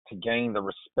to gain the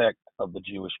respect of the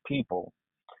Jewish people.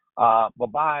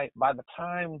 But by the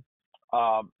time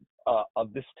of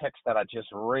this text that I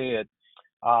just read,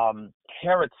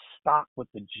 Herod's stock with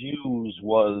the Jews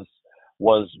was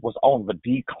on the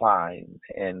decline,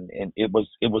 and it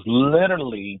was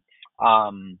literally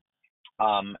at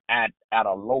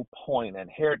a low point, and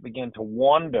Herod began to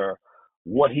wonder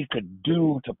what he could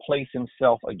do to place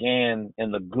himself again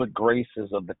in the good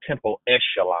graces of the temple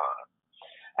echelon.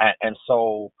 And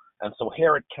so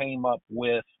Herod came up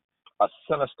with a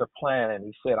sinister plan, and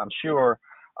he said, I'm sure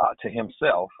to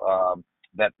himself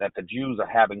that the Jews are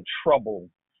having trouble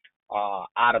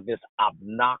out of this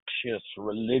obnoxious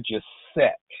religious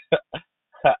sect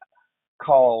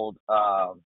called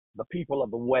the people of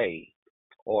the way,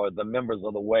 or the members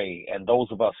of the way. And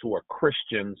those of us who are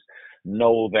Christians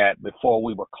know that before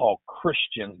we were called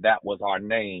Christians, that was our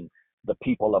name, the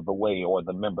people of the way, or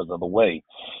the members of the way.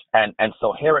 And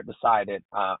so Herod decided,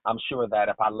 I'm sure that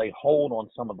if I lay hold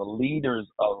on some of the leaders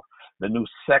of the new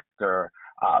sector,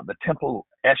 the temple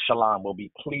echelon will be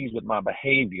pleased with my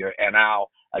behavior, and I'll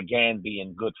again be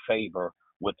in good favor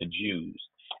with the Jews.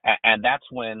 And that's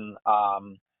when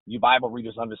you Bible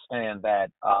readers understand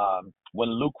that when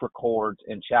Luke records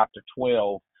in chapter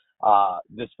 12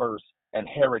 this verse, and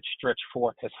Herod stretched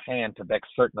forth his hand to vex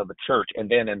certain of the church. And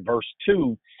then in verse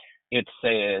 2, it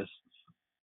says,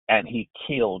 and he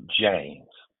killed James.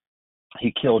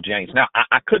 He killed James. Now,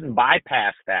 I couldn't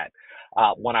bypass that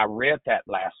when I read that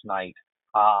last night.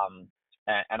 And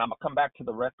I'm gonna come back to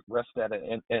the rest of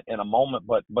it in a moment.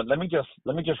 But let me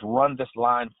just run this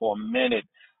line for a minute,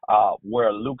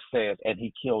 where Luke says, and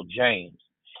he killed James,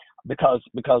 because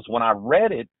when I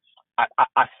read it,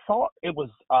 I thought it was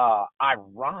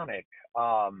ironic,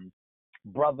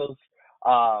 brothers,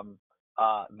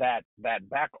 that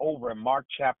back over in Mark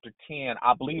chapter 10,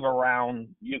 I believe around,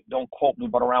 you don't quote me,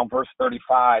 but around verse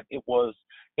 35, it was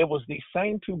these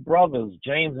same two brothers,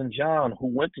 James and John, who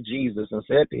went to Jesus and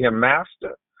said to him,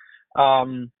 Master,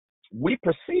 we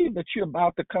perceive that you're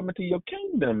about to come into your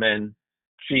kingdom. And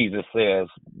Jesus says,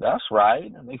 that's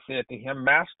right. And they said to him,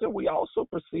 Master, we also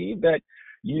perceive that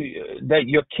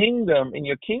your kingdom, in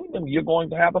your kingdom, you're going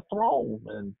to have a throne.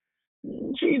 And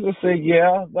Jesus said,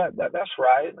 yeah, that's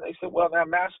right. And they said, well, now,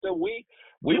 Master, we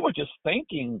were just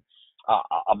thinking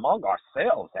among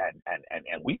ourselves,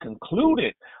 and we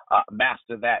concluded,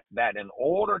 Master, that in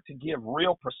order to give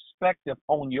real perspective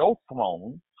on your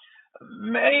throne,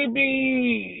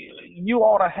 maybe you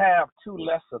ought to have two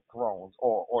lesser thrones,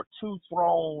 or two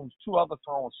other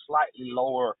thrones slightly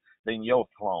lower than your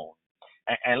throne.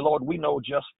 And Lord, we know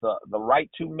just the right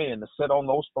two men to sit on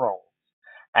those thrones.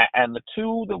 And the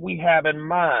two that we have in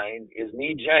mind is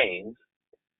me, James,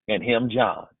 and him,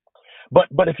 John.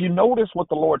 But if you notice what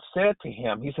the Lord said to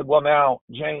him, he said, well, now,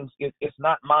 James, it's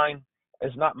not mine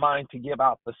to give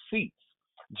out the seats.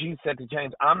 Jesus said to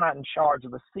James, I'm not in charge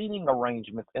of the seating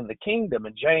arrangements in the kingdom.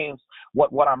 And James,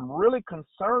 what I'm really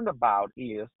concerned about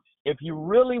is, if you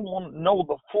really want to know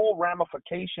the full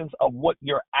ramifications of what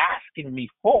you're asking me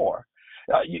for,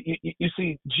 you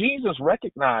see, Jesus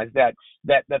recognized that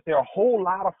there are a whole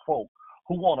lot of folk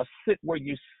who want to sit where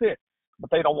you sit, but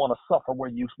they don't want to suffer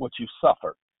what you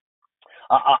suffered.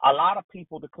 A lot of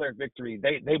people declare victory.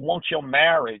 They want your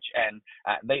marriage, and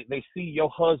they see your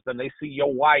husband, they see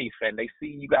your wife, and they see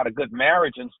you got a good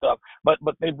marriage and stuff, but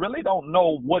they really don't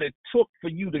know what it took for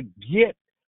you to get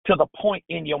to the point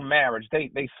in your marriage.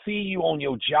 They see you on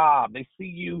your job, they see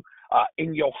you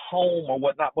in your home or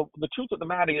whatnot, but the truth of the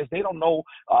matter is they don't know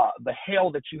the hell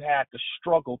that you had to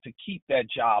struggle to keep that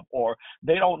job, or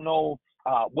they don't know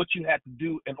what you had to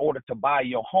do in order to buy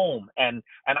your home. And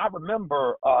I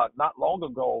remember not long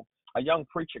ago, a young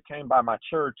preacher came by my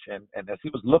church, and as he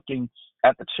was looking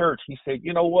at the church, he said,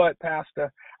 you know what,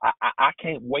 Pastor, I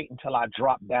can't wait until I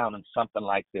drop down in something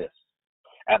like this.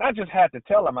 And I just had to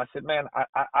tell him, I said, man,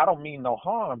 I don't mean no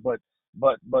harm, but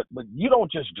you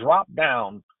don't just drop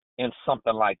down in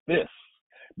something like this.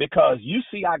 Because you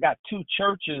see, I got two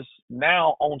churches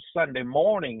now on Sunday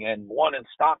morning, and one in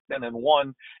Stockton and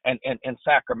one in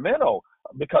Sacramento.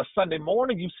 Because Sunday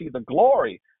morning you see the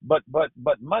glory, but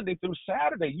Monday through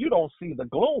Saturday you don't see the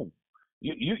gloom.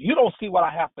 You don't see what I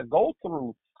have to go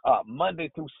through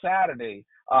Monday through Saturday.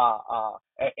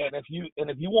 And if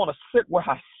you want to sit where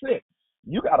I sit,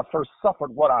 you got to first suffer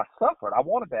what I suffered. I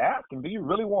wanted to ask him, do you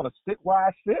really want to sit where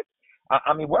I sit?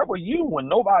 I mean, where were you when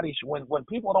when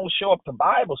people don't show up to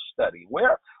Bible study?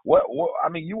 Where I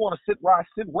mean, you want to sit where I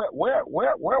sit? Where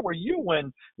were you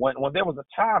when there was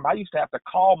a time I used to have to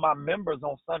call my members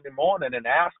on Sunday morning and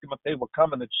ask them if they were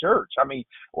coming to church? I mean,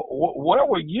 where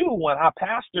were you when I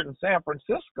pastored in San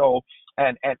Francisco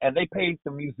and they paid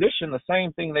the musician the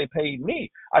same thing they paid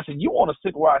me? I said, you want to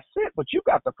sit where I sit, but you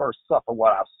got to first suffer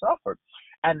what I've suffered.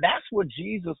 And that's what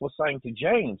Jesus was saying to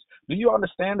James. Do you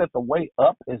understand that the way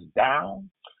up is down?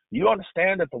 Do you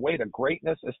understand that the way to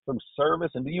greatness is through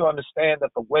service? And do you understand that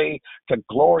the way to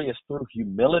glory is through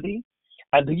humility?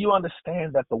 And do you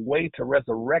understand that the way to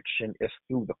resurrection is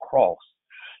through the cross?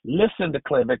 Listen,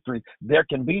 Declare Victory, there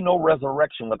can be no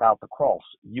resurrection without the cross.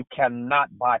 You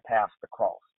cannot bypass the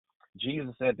cross.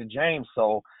 Jesus said to James,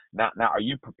 so now are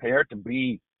you prepared to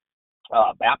be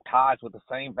baptized with the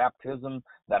same baptism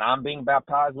that I'm being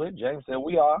baptized with? James said,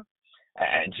 we are.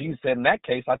 And Jesus said, in that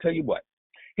case, I'll tell you what.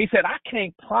 He said, I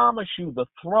can't promise you the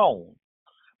throne,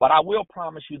 but I will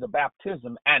promise you the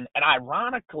baptism. And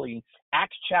ironically,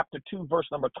 Acts chapter 2, verse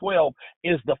number 12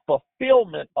 is the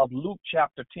fulfillment of Luke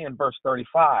chapter 10, verse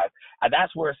 35. And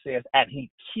that's where it says, and he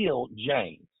killed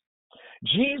James.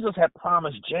 Jesus had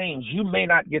promised James, you may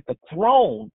not get the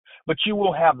throne, but you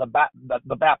will have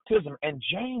the baptism. And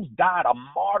James died a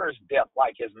martyr's death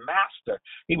like his master.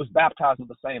 He was baptized with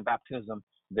the same baptism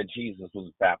that Jesus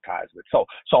was baptized with. So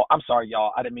I'm sorry,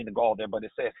 y'all. I didn't mean to go there, but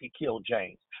it says he killed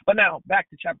James. But now back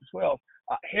to chapter 12.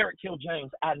 Herod killed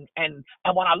James. And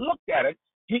when I looked at it,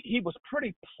 he was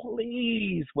pretty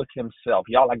pleased with himself.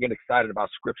 Y'all, I get excited about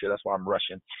scripture. That's why I'm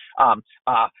rushing.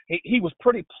 He was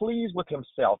pretty pleased with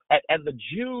himself. And the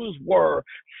Jews were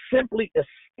simply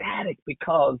ecstatic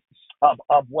because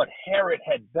of what Herod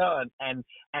had done. And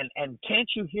can't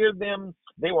you hear them?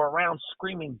 They were around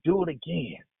screaming, do it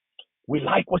again. We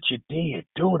like what you did.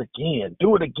 Do it again.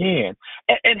 Do it again.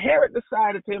 And Herod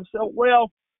decided to himself,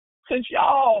 well, since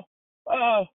y'all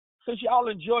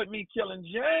enjoyed me killing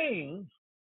James,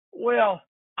 well,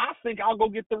 I think I'll go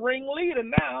get the ringleader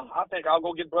now. I think I'll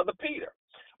go get Brother Peter.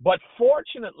 But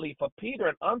fortunately for Peter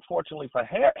and unfortunately for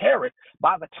Herod,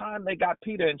 by the time they got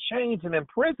Peter in chains and in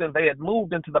prison, they had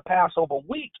moved into the Passover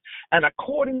week. And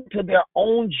according to their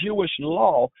own Jewish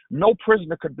law, no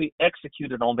prisoner could be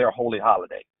executed on their holy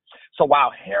holiday. So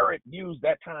while Herod used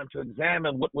that time to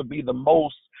examine what would be the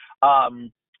most,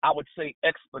 I would say,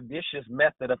 expeditious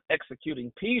method of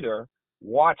executing Peter,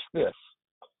 watch this.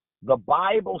 The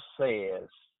Bible says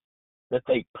that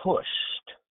they pushed.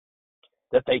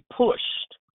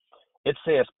 It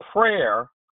says prayer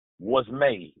was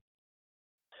made.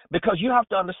 Because you have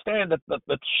to understand that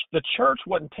the church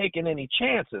wasn't taking any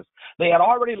chances. They had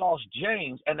already lost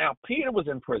James, and now Peter was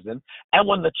in prison. And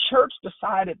when the church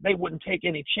decided they wouldn't take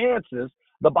any chances,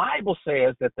 the Bible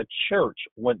says that the church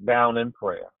went down in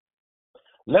prayer.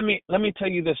 Let me tell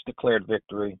you this, Declared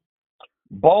Victory.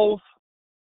 Both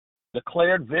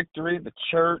Declared Victory, the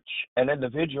church, and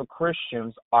individual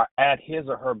Christians are at his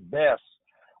or her best,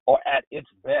 or at its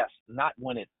best, not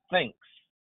when it thinks,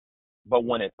 but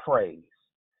when it prays.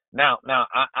 Now,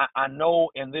 I know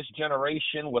in this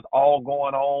generation with all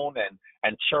going on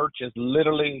and church is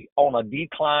literally on a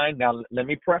decline. Now, let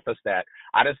me preface that.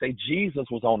 I didn't say Jesus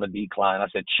was on the decline. I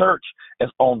said church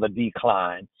is on the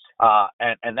decline.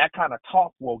 And that kind of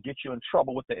talk will get you in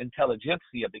trouble with the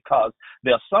intelligentsia, because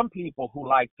there are some people who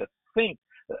like to think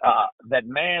that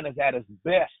man is at his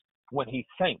best when he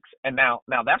thinks. And now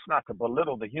that's not to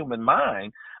belittle the human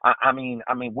mind. I mean,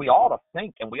 we ought to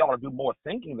think, and we ought to do more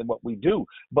thinking than what we do.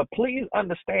 But please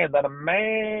understand that a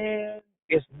man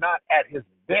is not at his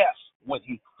best when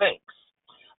he thinks.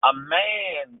 A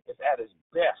man is at his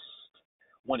best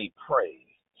when he prays.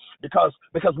 Because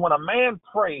when a man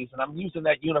prays, and I'm using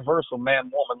that universal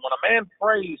man-woman, when a man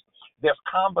prays, there's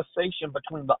conversation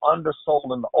between the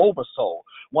undersoul and the oversoul.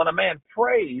 When a man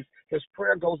prays, his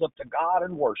prayer goes up to God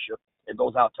in worship, it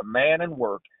goes out to man in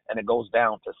work, and it goes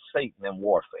down to Satan in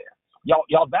warfare.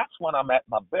 Y'all, that's when I'm at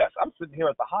my best. I'm sitting here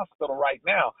at the hospital right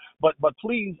now, but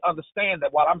please understand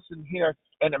that while I'm sitting here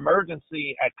in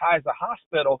emergency at Kaiser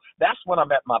Hospital, that's when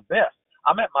I'm at my best.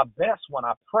 I'm at my best when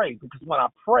I pray, because when I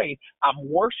pray, I'm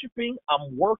worshiping,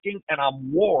 I'm working, and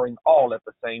I'm warring all at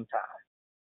the same time.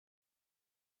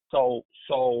 So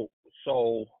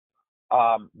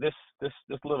this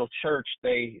little church,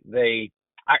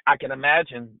 I can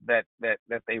imagine that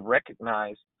they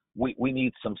recognize we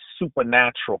need some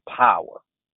supernatural power.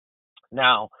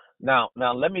 Now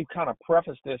let me kind of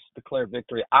preface this, Declare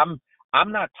Victory. I'm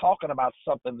not talking about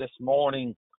something this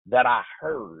morning that I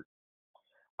heard.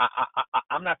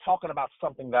 I'm not talking about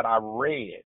something that I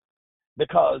read,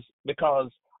 because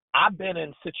I've been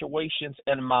in situations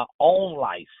in my own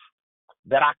life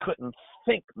that I couldn't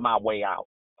think my way out.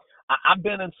 I've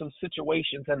been in some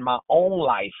situations in my own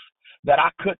life that I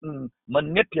couldn't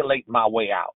manipulate my way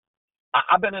out.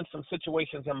 I've been in some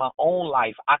situations in my own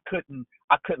life I couldn't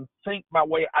think my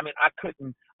way. I mean, I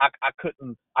couldn't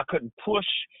push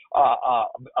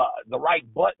the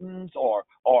right buttons or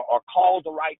call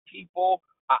the right people.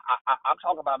 I'm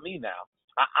talking about me now.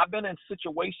 I've been in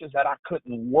situations that I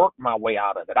couldn't work my way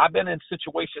out of it. I've been in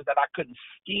situations that I couldn't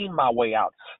scheme my way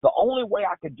out. The only way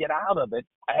I could get out of it,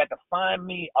 I had to find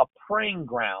me a praying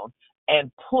ground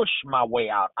and push my way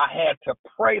out. I had to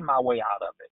pray my way out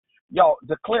of it. Y'all,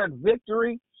 Declared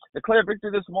Victory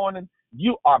this morning.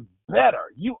 You are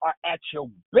better. You are at your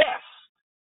best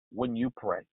when you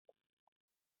pray.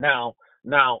 Now,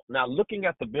 looking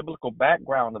at the biblical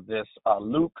background of this,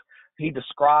 Luke, he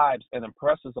describes and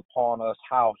impresses upon us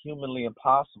how humanly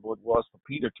impossible it was for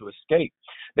Peter to escape,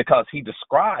 because he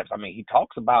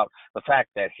talks about the fact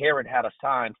that Herod had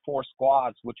assigned 4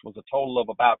 squads, which was a total of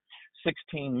about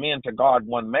 16 men to guard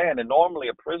one man. And normally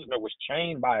a prisoner was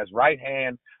chained by his right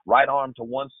arm to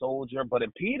one soldier. But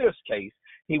in Peter's case,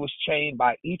 he was chained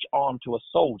by each arm to a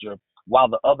soldier while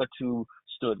the other 2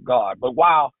 stood guard. But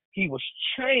while he was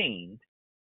chained,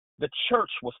 the church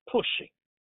was pushing.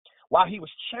 While he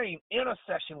was chained,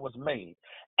 intercession was made.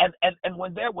 And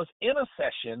when there was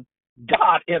intercession,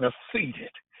 God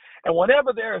interceded. And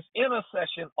whenever there is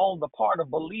intercession on the part of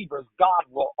believers, God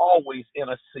will always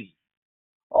intercede.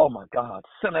 Oh my God.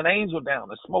 Sent an angel down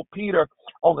and smote Peter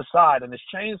on the side, and his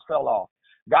chains fell off.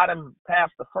 Got him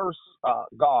past the first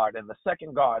guard and the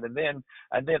second guard, and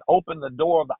then opened the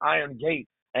door of the iron gate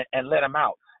and let him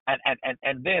out.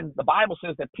 And then the Bible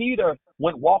says that Peter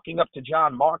went walking up to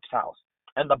John Mark's house.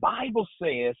 And the Bible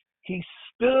says he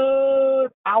stood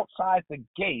outside the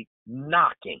gate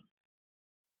knocking.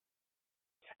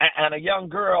 And a young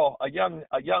girl, a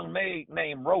young maid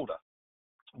named Rhoda,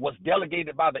 was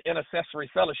delegated by the intercessory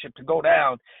fellowship to go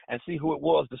down and see who it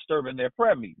was disturbing their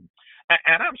prayer meeting.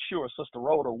 And I'm sure Sister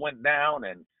Rhoda went down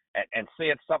and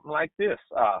said something like this,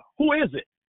 who is it?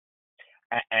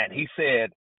 And he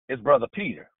said, it's Brother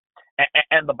Peter.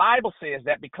 And the Bible says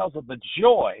that because of the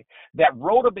joy that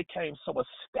Rhoda became so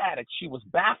ecstatic, she was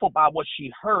baffled by what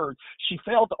she heard. She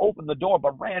failed to open the door,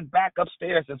 but ran back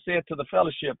upstairs and said to the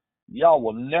fellowship, y'all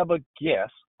will never guess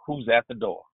who's at the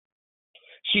door.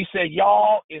 She said,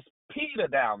 y'all, it's Peter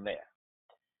down there.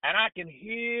 And I can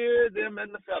hear them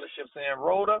in the fellowship saying,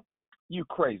 Rhoda, you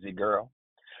crazy girl.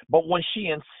 But when she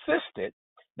insisted,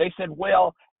 they said,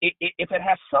 well, if it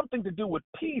has something to do with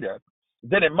Peter,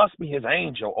 then it must be his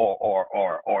angel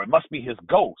or it must be his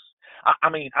ghost. I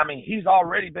mean, he's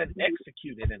already been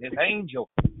executed, and his angel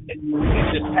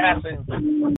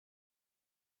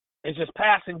is just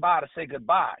passing by to say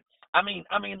goodbye. I mean,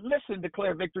 listen,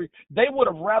 Declare Victory. They would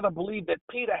have rather believed that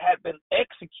Peter had been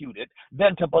executed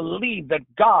than to believe that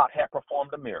God had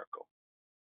performed a miracle.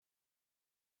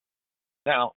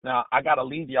 Now, I got to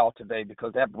leave y'all today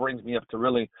because that brings me up to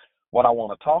really what I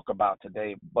want to talk about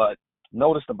today. But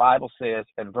notice the Bible says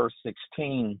in verse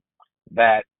 16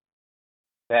 that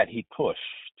he pushed.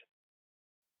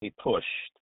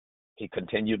 He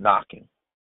continued knocking.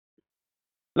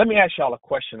 Let me ask y'all a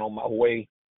question on my way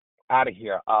out of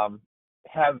here.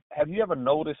 Have you ever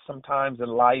noticed sometimes in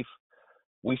life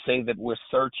we say that we're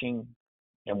searching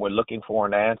and we're looking for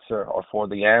an answer or for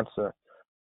the answer,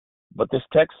 but this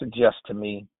text suggests to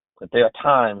me that there are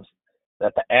times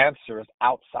that the answer is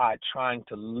outside trying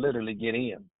to literally get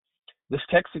in. This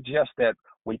text suggests that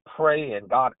we pray and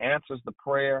God answers the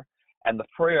prayer, and the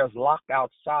prayer is locked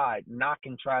outside,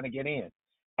 knocking, trying to get in.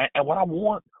 And what I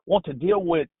want to deal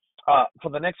with for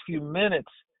the next few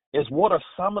minutes is what are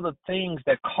some of the things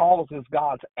that causes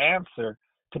God's answer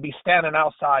to be standing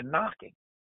outside knocking.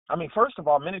 I mean, first of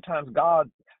all, many times God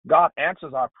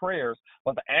answers our prayers,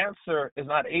 but the answer is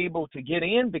not able to get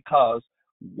in because,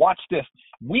 watch this,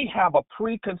 we have a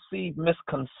preconceived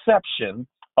misconception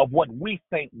of what we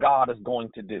think God is going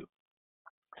to do.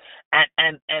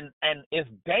 And it's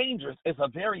dangerous. It's a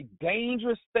very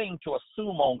dangerous thing to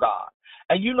assume on God.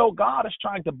 And you know, God is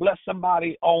trying to bless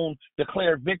somebody on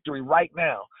Declare Victory right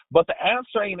now. But the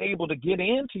answer ain't able to get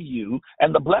into you,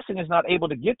 and the blessing is not able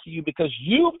to get to you because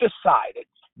you've decided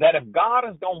that if God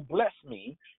is going to bless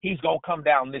me, he's going to come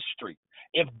down this street.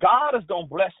 If God is going to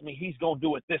bless me, he's going to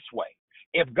do it this way.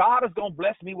 If God is going to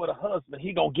bless me with a husband,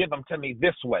 he's going to give him to me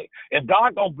this way. If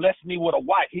God going to bless me with a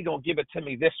wife, he's going to give it to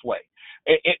me this way.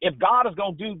 If God is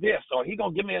going to do this, or he's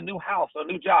going to give me a new house or a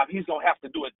new job, he's going to have to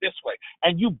do it this way.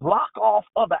 And you block off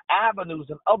other avenues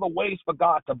and other ways for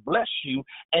God to bless you,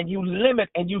 and you limit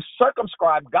and you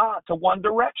circumscribe God to one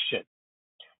direction.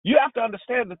 You have to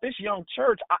understand that this young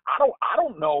church, I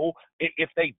don't know if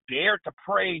they dared to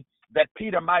pray that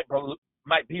Peter might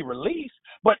be released,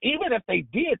 but even if they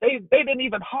did, they didn't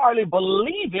even hardly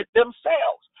believe it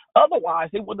themselves. Otherwise,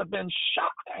 they would have been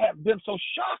so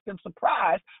shocked and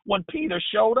surprised when Peter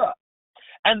showed up.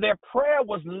 And their prayer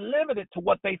was limited to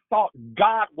what they thought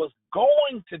God was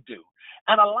going to do.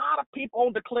 And a lot of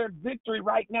people declare victory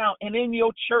right now, and in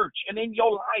your church and in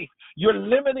your life, you're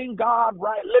limiting God's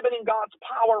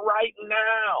power right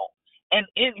now. And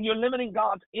you're limiting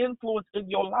God's influence in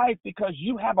your life because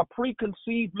you have a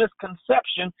preconceived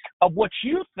misconception of what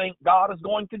you think God is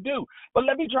going to do. But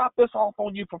let me drop this off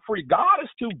on you for free. God is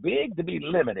too big to be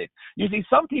limited. You see,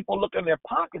 some people look in their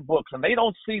pocketbooks and they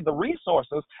don't see the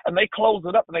resources and they close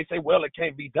it up and they say, well, it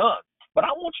can't be done. But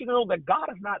I want you to know that God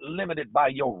is not limited by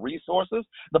your resources.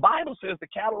 The Bible says the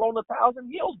cattle on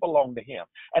 1,000 hills belong to him,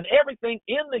 and everything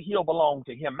in the hill belongs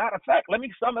to him. Matter of fact, let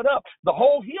me sum it up. The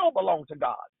whole hill belongs to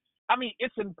God. I mean,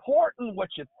 it's important what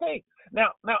you think. Now,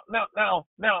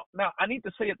 I need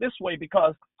to say it this way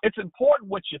because it's important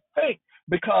what you think,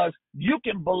 because you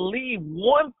can believe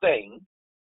one thing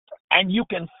and you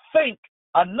can think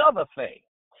another thing.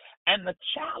 And the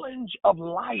challenge of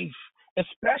life,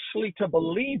 especially to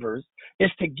believers,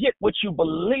 is to get what you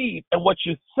believe and what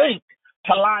you think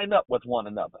to line up with one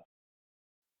another.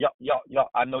 Y'all,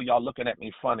 I know y'all looking at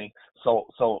me funny, so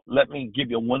let me give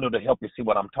you a window to help you see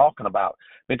what I'm talking about.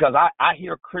 Because I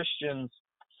hear Christians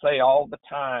say all the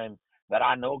time that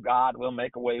I know God will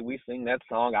make a way. We sing that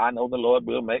song, I know the Lord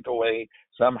will make a way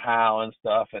somehow and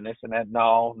stuff and this and that.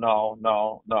 No.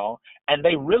 And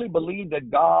they really believe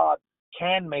that God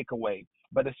can make a way.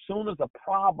 But as soon as a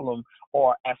problem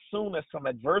or as soon as some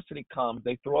adversity comes,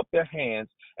 they throw up their hands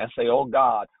and say, oh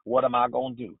God, what am I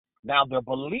going to do? Now, their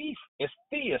belief is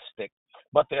theistic,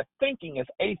 but their thinking is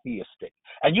atheistic.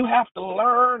 And you have to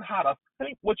learn how to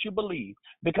think what you believe,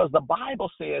 because the Bible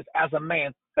says, as a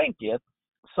man thinketh,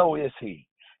 so is he.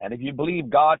 And if you believe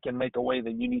God can make a way,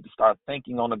 then you need to start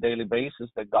thinking on a daily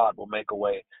basis that God will make a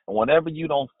way. And whenever you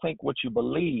don't think what you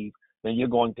believe, then you're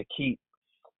going to keep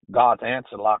God's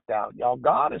answer locked out. Y'all,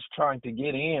 God is trying to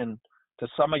get in to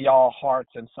some of y'all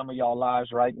hearts and some of y'all lives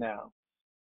right now,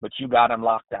 but you got him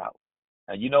locked out.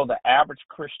 And you know, the average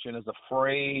Christian is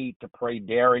afraid to pray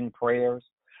daring prayers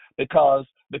because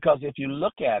if you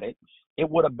look at it, it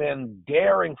would have been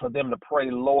daring for them to pray,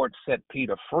 Lord, set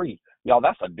Peter free. Y'all,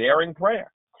 that's a daring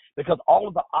prayer, because all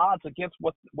of the odds against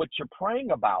what you're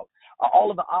praying about,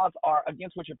 all of the odds are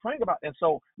against what you're praying about. And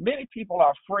so many people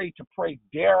are afraid to pray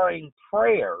daring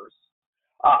prayers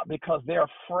because they're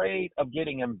afraid of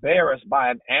getting embarrassed by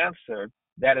an answer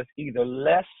that is either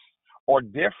less or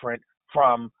different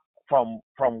from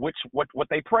what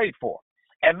they prayed for.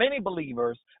 And many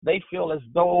believers, they feel as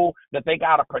though that they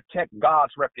got to protect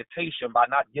God's reputation by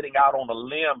not getting out on a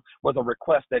limb with a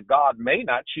request that God may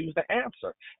not choose to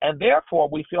answer. And therefore,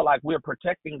 we feel like we're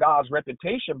protecting God's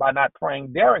reputation by not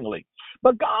praying daringly.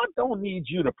 But God don't need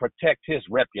you to protect his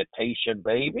reputation,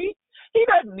 baby. He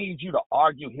doesn't need you to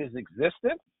argue his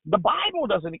existence. The Bible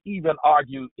doesn't even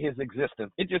argue his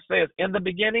existence. It just says, in the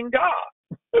beginning,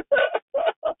 God.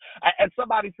 And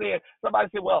somebody said,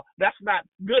 well, that's not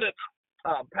good enough.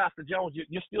 Pastor Jones,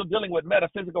 you're still dealing with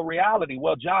metaphysical reality.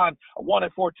 Well, John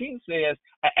 1:14 says,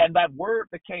 and that word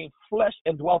became flesh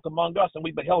and dwelt among us, and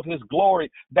we beheld his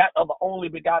glory, that of the only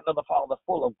begotten of the Father,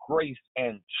 full of grace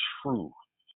and truth.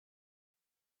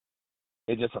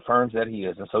 It just affirms that he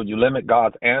is. And so you limit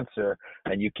God's answer,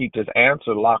 and you keep his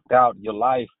answer locked out in your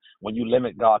life when you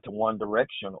limit God to one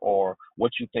direction or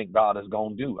what you think God is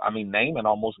going to do. I mean, Naaman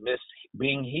almost missed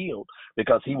being healed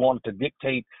because he wanted to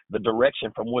dictate the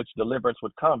direction from which deliverance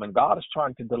would come. And God is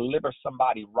trying to deliver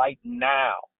somebody right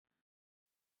now.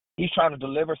 He's trying to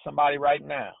deliver somebody right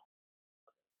now.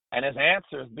 And his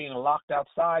answer is being locked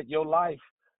outside your life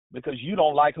because you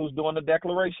don't like who's doing the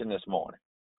declaration this morning.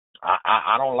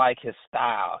 I don't like his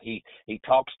style. He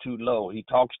talks too low. He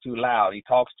talks too loud. He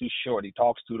talks too short. He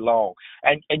talks too long.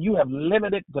 And you have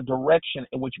limited the direction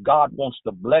in which God wants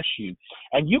to bless you.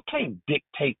 And you can't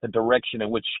dictate the direction in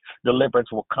which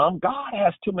deliverance will come. God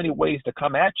has too many ways to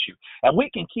come at you. And we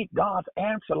can keep God's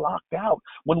answer locked out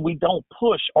when we don't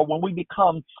push or when we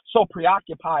become so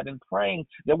preoccupied in praying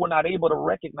that we're not able to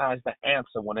recognize the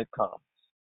answer when it comes.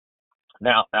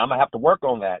 Now I'm going to have to work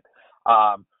on that.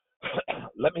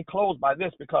 Let me close by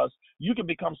this, because you can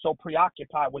become so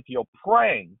preoccupied with your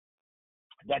praying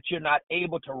that you're not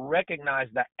able to recognize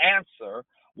the answer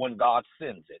when God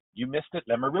sends it. You missed it.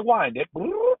 Let me rewind it.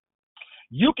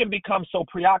 You can become so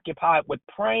preoccupied with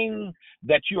praying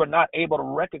that you are not able to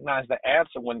recognize the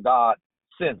answer when God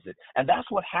sends it. And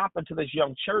that's what happened to this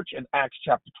young church in Acts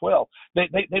chapter 12.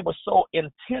 They were so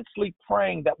intensely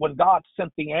praying that when God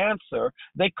sent the answer,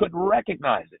 they couldn't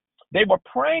recognize it. They were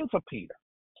praying for Peter.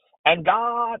 And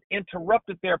God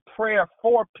interrupted their prayer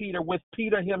for Peter with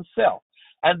Peter himself.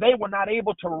 And they were not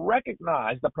able to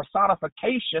recognize the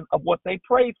personification of what they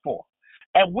prayed for.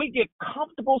 And we get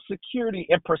comfortable security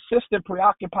in persistent,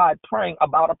 preoccupied praying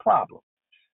about a problem.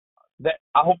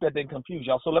 I hope that didn't confuse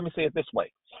y'all. So let me say it this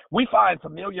way. We find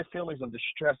familiar feelings of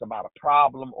distress about a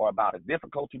problem or about a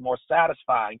difficulty more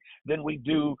satisfying than we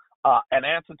do an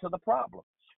answer to the problem.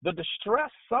 The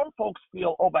distress some folks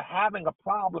feel over having a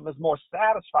problem is more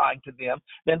satisfying to them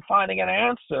than finding an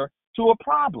answer to a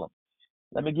problem.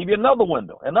 Let me give you another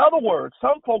window. In other words,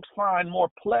 some folks find more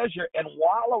pleasure in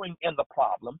wallowing in the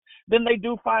problem than they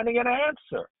do finding an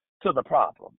answer to the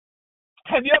problem.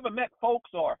 Have you ever met folks,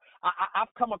 or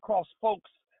I've come across folks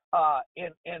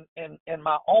in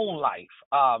my own life,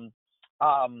 I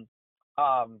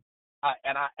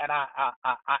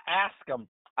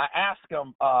ask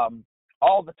them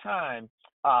all the time.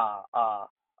 I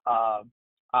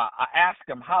ask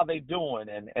them how they doing,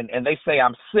 and they say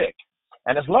I'm sick.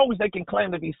 And as long as they can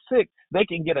claim to be sick, they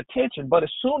can get attention. But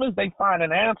as soon as they find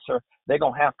an answer, they're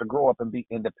going to have to grow up and be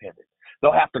independent.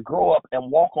 They'll have to grow up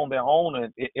and walk on their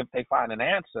own if they find an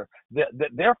answer.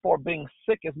 Therefore, being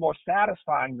sick is more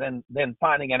satisfying than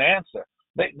finding an answer.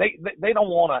 They don't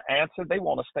want an answer. They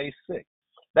want to stay sick.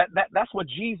 That's what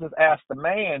Jesus asked the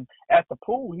man at the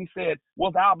pool. He said,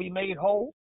 will thou be made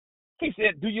whole? He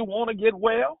said, do you want to get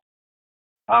well?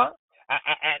 Huh?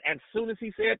 And as soon as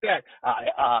he said that,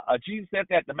 Jesus said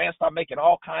that, the man started making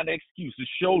all kind of excuses.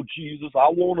 Show Jesus, I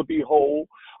want to be whole.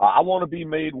 I want to be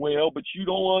made well, but you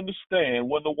don't understand.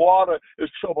 When the water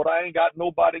is troubled, I ain't got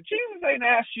nobody. Jesus ain't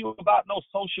asked you about no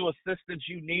social assistance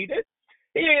you needed.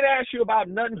 He ain't asked you about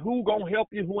nothing, who gonna help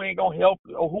you, who ain't gonna help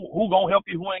you, or who gonna help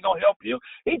you, who ain't gonna help you.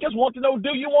 He just wants to know,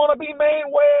 do you want to be made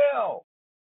well?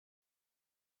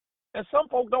 And some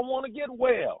folks don't want to get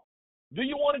well. Do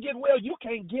you want to get well? You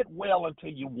can't get well until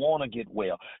you want to get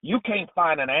well. You can't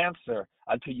find an answer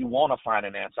until you want to find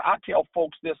an answer. I tell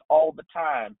folks this all the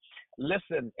time.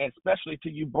 Listen, especially to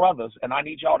you brothers, and I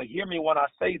need y'all to hear me when I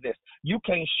say this. You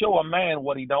can't show a man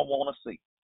what he don't want to see.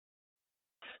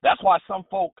 That's why some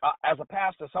folk, as a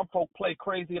pastor, some folk play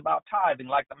crazy about tithing,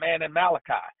 like the man in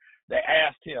Malachi. They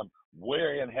asked him,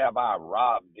 wherein have I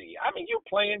robbed thee? I mean, you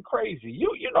playing crazy.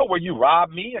 You know where you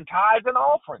robbed me in tithes and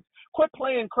offerings. Quit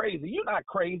playing crazy. You're not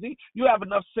crazy. You have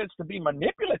enough sense to be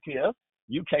manipulative.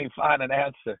 You can't find an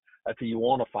answer until you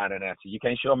want to find an answer. You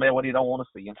can't show a man what he don't want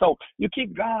to see. And so you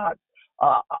keep God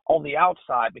on the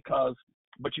outside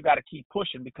but you got to keep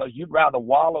pushing because you'd rather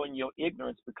wallow in your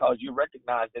ignorance because you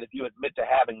recognize that if you admit to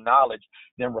having knowledge,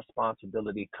 then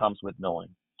responsibility comes with knowing.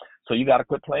 So you got to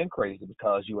quit playing crazy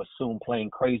because you assume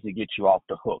playing crazy gets you off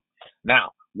the hook.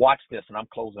 Now, watch this, and I'm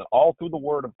closing. All through the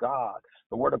Word of God,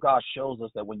 the Word of God shows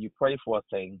us that when you pray for a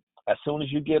thing, as soon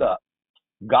as you get up,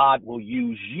 God will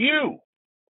use you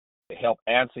to help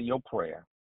answer your prayer.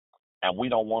 And we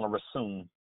don't want to assume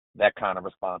that kind of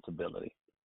responsibility.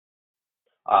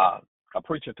 A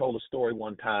preacher told a story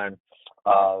one time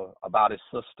about his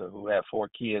sister who had 4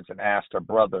 kids and asked her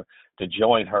brother to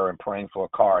join her in praying for a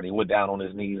car. And he went down on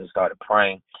his knees and started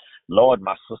praying, Lord,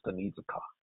 my sister needs a car.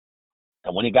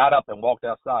 And when he got up and walked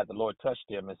outside, the Lord touched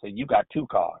him and said, you got 2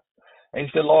 cars. And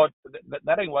he said, Lord,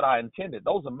 that ain't what I intended.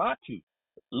 Those are my 2.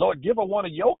 Lord, give her one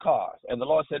of your cars. And the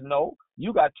Lord said, no,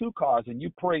 you got 2 cars and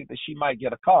you prayed that she might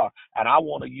get a car. And I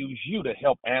want to use you to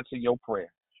help answer your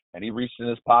prayer. And he reached in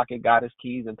his pocket, got his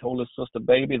keys, and told his sister,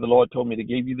 baby, the Lord told me to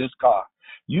give you this car.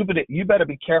 You better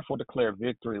be careful to declare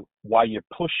victory while you're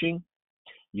pushing.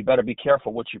 You better be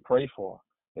careful what you pray for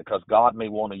because God may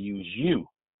want to use you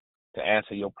to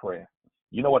answer your prayer.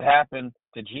 You know what happened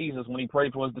to Jesus when he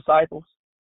prayed for his disciples?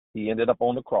 He ended up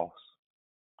on the cross,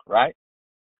 right?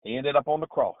 He ended up on the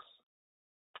cross.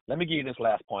 Let me give you this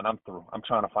last point. I'm through. I'm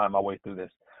trying to find my way through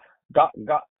this.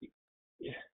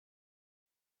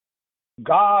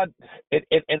 God,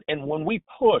 and when we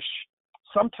push,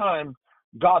 sometimes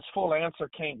God's full answer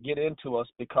can't get into us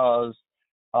because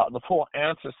the full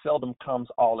answer seldom comes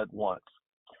all at once.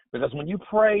 Because when you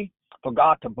pray for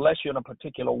God to bless you in a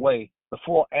particular way, the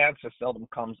full answer seldom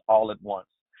comes all at once.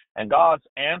 And God's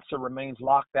answer remains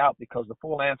locked out because the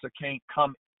full answer can't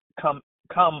come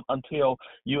until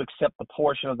you accept the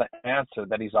portion of the answer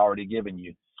that he's already given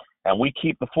you. And we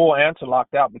keep the full answer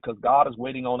locked out because God is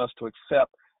waiting on us to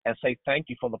accept and say thank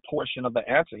you for the portion of the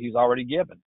answer he's already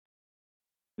given.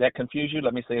 That confuse you?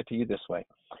 Let me say it to you this way.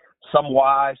 Some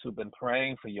wives who've been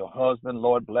praying for your husband,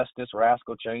 Lord, bless this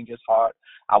rascal, change his heart.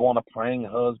 I want a praying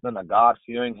husband, a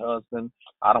God-fearing husband.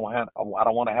 I don't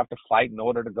want to have to fight in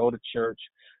order to go to church.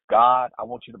 God, I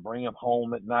want you to bring him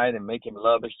home at night and make him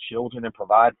love his children and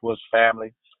provide for his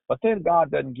family. But then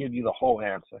God doesn't give you the whole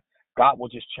answer. God will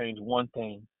just change one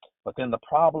thing. But then the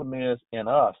problem is in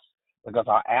us, because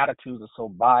our attitudes are so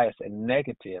biased and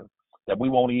negative that we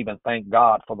won't even thank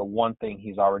God for the one thing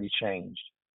he's already changed.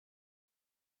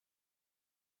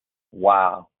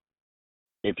 Wow.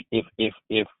 If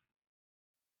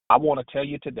I want to tell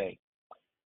you today,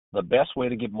 the best way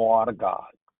to get more out of God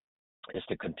is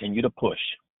to continue to push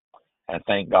and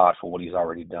thank God for what he's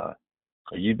already done.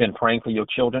 If you've been praying for your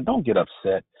children, don't get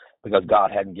upset because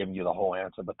God hadn't given you the whole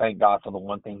answer, but thank God for the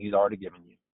one thing he's already given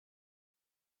you.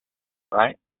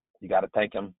 Right? You got to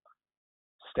thank him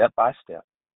step by step,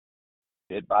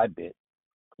 bit by bit,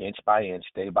 inch by inch,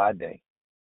 day by day.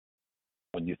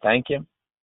 When you thank him,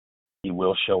 he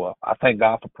will show up. I thank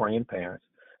God for praying parents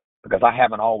because I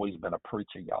haven't always been a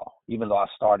preacher, y'all, even though I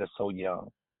started so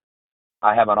young.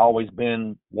 I haven't always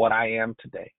been what I am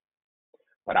today,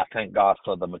 but I thank God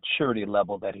for the maturity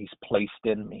level that he's placed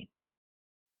in me.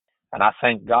 And I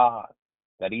thank God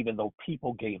that even though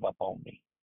people gave up on me,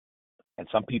 and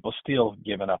some people still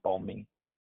giving up on me,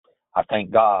 I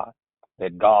thank God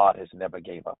that God has never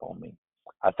gave up on me.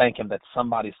 I thank him that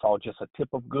somebody saw just a tip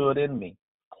of good in me,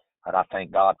 and I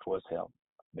thank God for his help.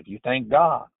 If you thank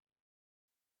God,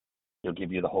 he'll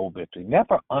give you the whole victory.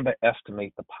 Never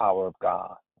underestimate the power of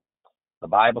God. The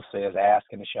Bible says, ask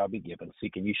and it shall be given.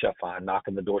 Seek and you shall find. Knock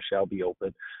and the door shall be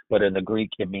open. But in the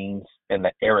Greek, it means, in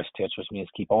the aorist tense, which means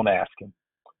keep on asking,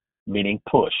 meaning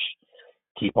push.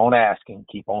 Keep on asking,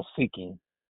 keep on seeking,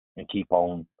 and keep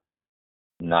on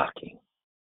knocking.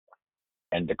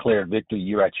 And declare victory.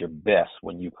 You're at your best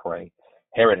when you pray.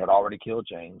 Herod had already killed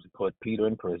James and put Peter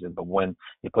in prison. But when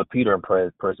he put Peter in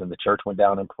prison, the church went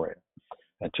down in prayer.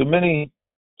 And too many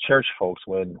church folks,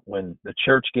 when the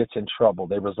church gets in trouble,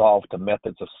 they resort to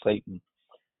methods of Satan.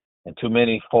 And too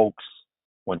many folks,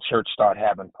 when church start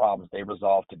having problems, they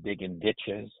resort to digging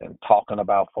ditches and talking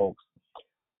about folks.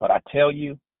 But I tell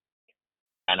you,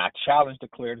 and I challenge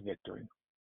declared victory,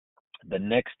 the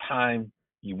next time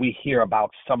we hear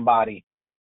about somebody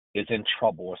is in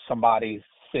trouble or somebody's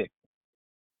sick,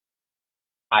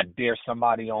 I dare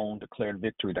somebody on declared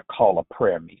victory to call a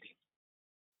prayer meeting.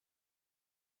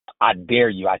 I dare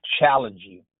you, I challenge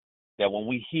you that when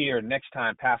we hear next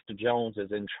time Pastor Jones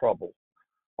is in trouble,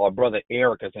 or Brother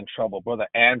Eric is in trouble, Brother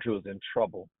Andrew is in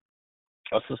trouble,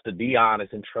 or Sister Dion is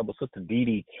in trouble, Sister Dee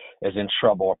Dee is in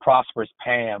trouble, or Prosperous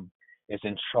Pam is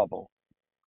in trouble,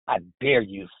 I dare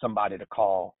you, somebody, to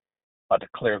call a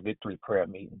Declare Victory prayer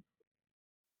meeting.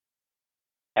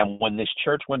 And when this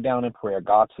church went down in prayer,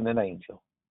 God sent an angel,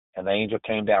 and the angel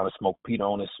came down and smoked Peter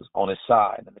on his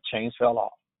side, and the chains fell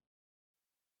off.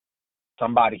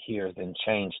 Somebody here is in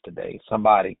chains today.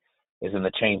 Somebody is in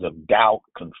the chains of doubt,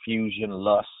 confusion,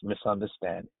 lust,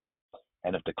 misunderstanding.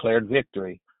 And if Declared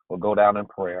Victory will go down in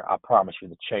prayer, I promise you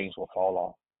the chains will fall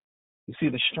off. You see,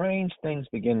 the strange things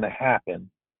begin to happen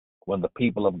when the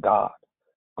people of God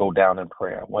go down in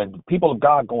prayer. When the people of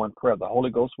God go in prayer, the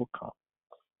Holy Ghost will come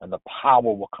and the power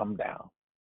will come down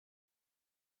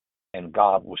and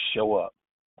God will show up.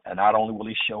 And not only will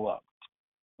he show up,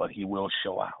 but he will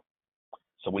show out.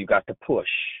 So we've got to push.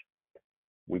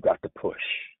 We've got to push.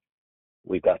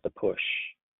 We've got to push.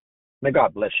 May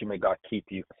God bless you. May God keep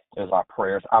you is our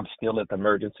prayers. I'm still at the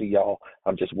emergency, y'all.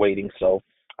 I'm just waiting. So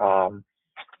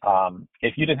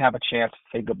if you didn't have a chance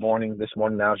to say good morning this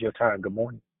morning, now's your time. Good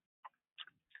morning.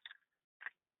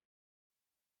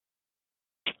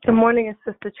 Good morning, it's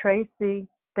Sister Tracy.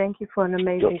 Thank you for an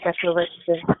amazing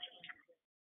declaration.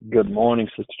 Good morning,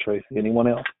 Sister Tracy. Anyone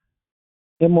else?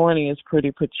 Good morning, it's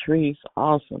Pretty Patrice.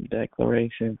 Awesome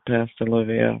declaration, Pastor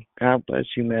Lavelle. God bless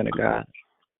you, man of God.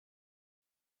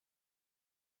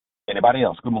 Anybody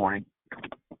else? Good morning.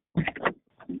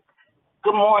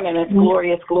 Good morning. It's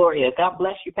Gloria. God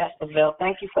bless you, Pastor Lavelle.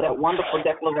 Thank you for that wonderful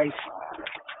declaration.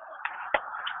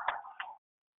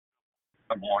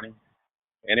 Good morning.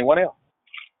 Anyone else?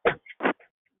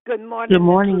 Good morning. Good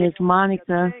morning, it's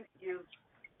Monica. Thank you.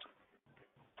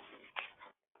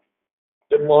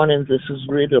 Good morning, this is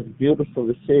Rita. Beautiful.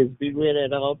 It says, be ready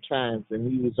at all times,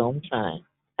 and he was on time.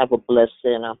 Have a blessed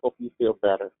day, and I hope you feel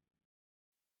better.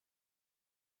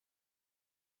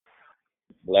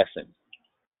 Blessings.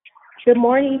 Good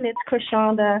morning, it's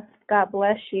Krishanda. God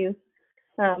bless you.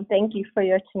 Thank you for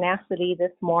your tenacity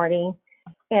this morning.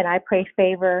 And I pray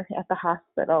favor at the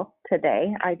hospital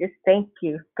today. I just thank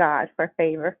you, God, for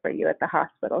favor for you at the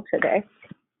hospital today.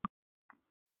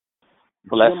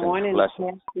 Blessings. Good morning,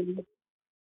 Blessings. Nancy.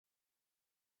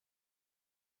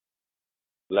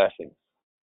 Blessings.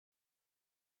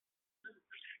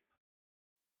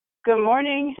 Good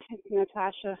morning, it's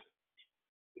Natasha.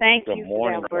 Thank Good you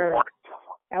morning. for that word.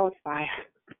 That was fire.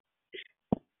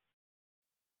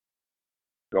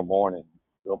 Good morning.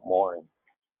 Good morning.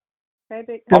 Hey,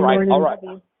 big. All right. Love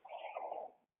you.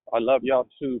 I love y'all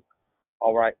too.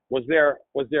 All right. Was there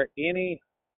any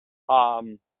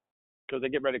because they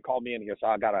get ready to call me in here, so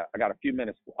I got a few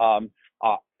minutes.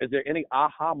 Is there any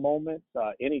aha moments?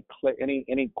 Any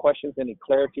questions? Any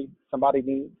clarity somebody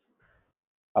needs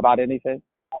about anything?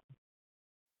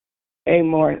 Hey,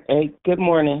 good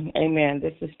morning. Amen.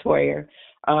 This is Toya.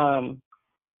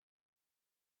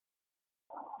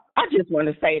 I just want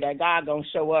to say that God gonna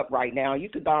show up right now. You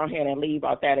could go ahead and leave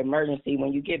out that emergency.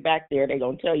 When you get back there, they're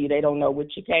gonna tell you they don't know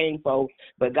what you came for,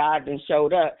 but God done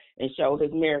showed up and showed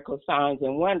his miracle signs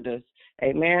and wonders.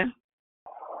 Amen.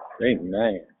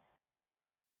 Amen.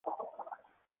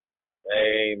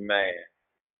 Amen.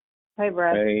 Hey,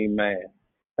 bro. Amen.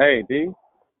 Hey, D.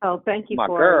 Oh, thank you My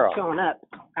for girl. showing up.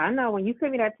 I know when you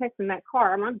sent me that text in that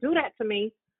car, I'm gonna do that to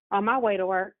me on my way to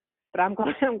work. But I'm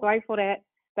grateful that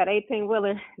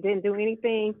 18-wheeler didn't do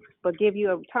anything but give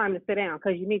you a time to sit down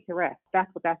because you need to rest.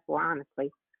 That's what that's for, honestly.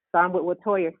 So I'm with what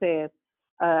Toya says.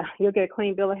 You'll get a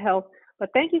clean bill of health. But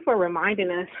thank you for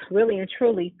reminding us really and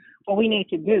truly what we need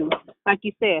to do. Like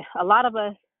you said, a lot of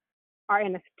us are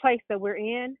in this place that we're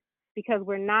in because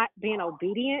we're not being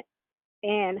obedient.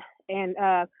 And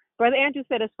Brother Andrew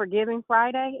said it's Forgiving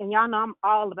Friday, and y'all know I'm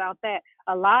all about that.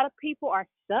 A lot of people are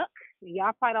stuck.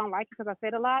 Y'all probably don't like it because I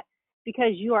said a lot,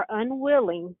 because you are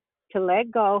unwilling to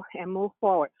let go and move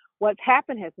forward. What's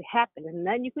happened has happened. There's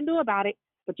nothing you can do about it,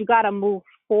 but you got to move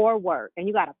forward, and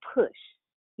you got to push.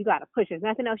 You got to push. There's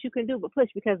nothing else you can do but push,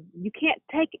 because you can't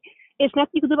take it. It's nothing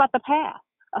you can do about the past.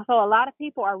 So a lot of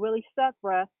people are really stuck,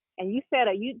 bruh. And you said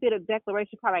you did a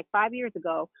declaration probably like 5 years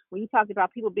ago when you talked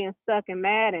about people being stuck and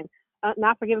mad and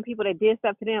not forgiving people that did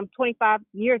stuff to them 25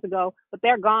 years ago, but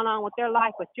they're gone on with their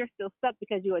life, but you're still stuck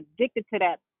because you're addicted to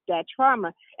that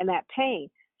trauma and that pain.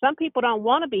 Some people don't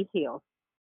want to be healed.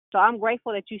 So I'm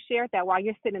grateful that you shared that while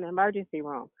you're sitting in the emergency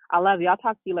room. I love you. I'll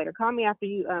talk to you later. Call me after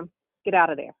you get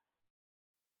out of there.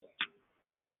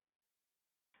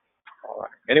 All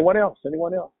right. Anyone else?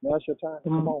 Now it's your time.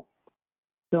 Come on.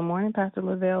 Good morning, Pastor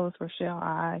Lavelle. It's Rochelle.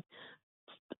 I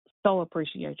so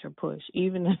appreciate your push.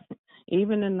 Even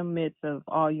even in the midst of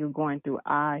all you're going through,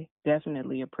 I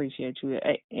definitely appreciate you.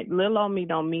 Little on me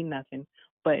don't mean nothing,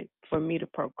 but for me to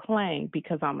proclaim,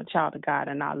 because I'm a child of God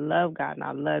and I love God and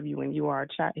I love you and you are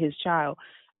His child,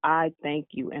 I thank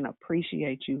you and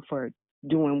appreciate you for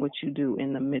doing what you do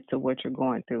in the midst of what you're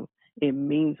going through. It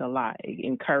means a lot. It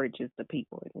encourages the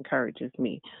people. It encourages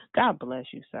me. God bless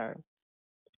you, sir.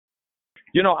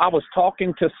 You know, I was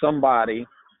talking to somebody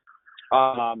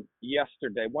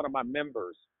yesterday, one of my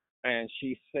members, and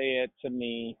she said to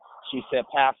me, she said,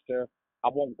 Pastor, I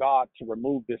want God to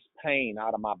remove this pain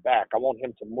out of my back. I want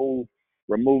him to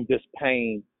remove this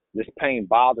pain. This pain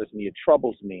bothers me. It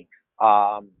troubles me.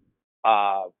 And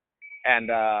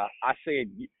I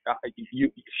said,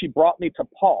 she brought me to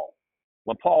Paul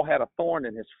when Paul had a thorn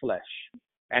in his flesh,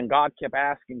 and God kept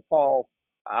asking Paul,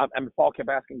 Paul kept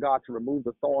asking God to remove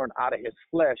the thorn out of his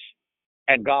flesh,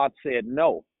 and God said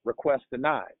no, request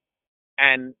denied.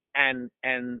 And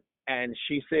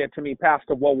she said to me,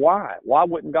 Pastor, well, why? Why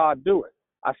wouldn't God do it?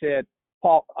 I said,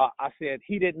 Paul, I said,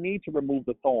 he didn't need to remove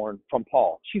the thorn from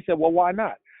Paul. She said, well, why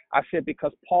not? I said,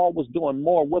 because Paul was doing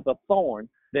more with a thorn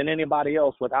than anybody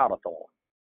else without a thorn.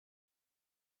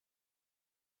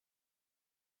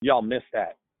 Y'all missed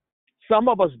that. Some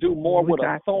of us do more with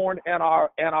a thorn in our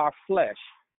flesh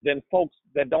than folks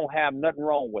that don't have nothing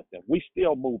wrong with them. We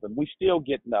still moving, we still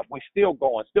getting up, we still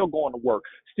going to work,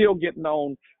 still getting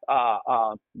on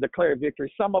declare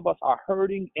victory. Some of us are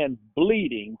hurting and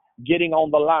bleeding, getting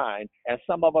on the line, and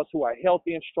some of us who are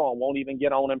healthy and strong won't even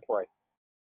get on and pray.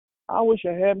 I wish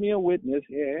I had me a witness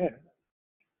here.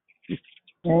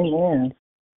 Amen.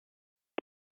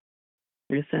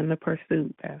 It's in the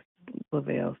pursuit, Pastor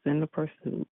Lavelle. It's in the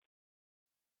pursuit.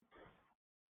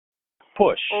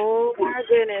 Push. Oh my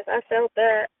goodness, I felt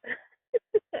that.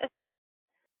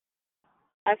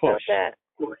 I felt that.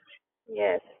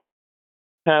 Yes.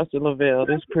 Pastor Lavelle,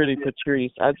 this pretty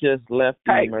Patrice. I just left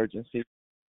the emergency.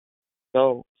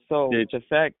 So the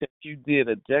fact that you did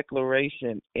a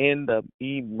declaration in the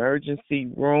emergency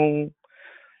room,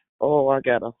 oh, I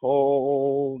got a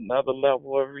whole another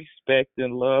level of respect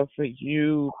and love for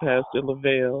you, Pastor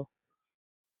Lavelle.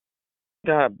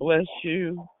 God bless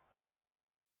you.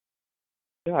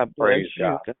 God bless Praise you.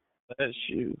 God. God bless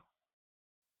you.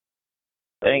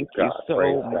 Thank you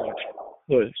so much.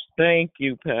 Push. Thank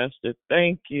you, Pastor.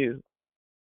 Thank you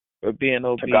for being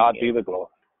obedient. To God be the glory.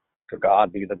 To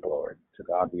God be the glory. To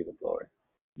God be the glory.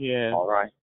 Yeah. All right.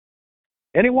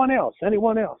 Anyone else?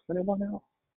 Anyone else? Anyone else?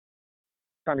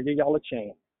 Trying to give y'all a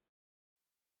chance.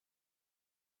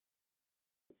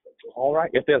 All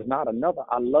right. If there's not another,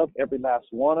 I love every last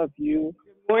one of you.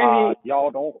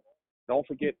 Y'all don't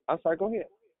forget. I'm sorry. Go ahead.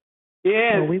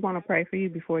 Yeah. Well, we want to pray for you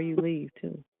before you leave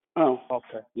too. Oh,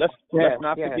 okay. Let's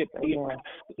not forget.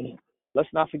 Let's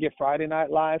not forget Friday Night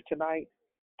Live tonight.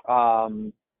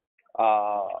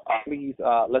 Please,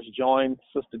 let's join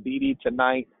Sister Dee Dee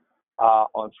tonight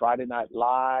on Friday Night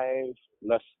Live.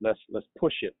 Let's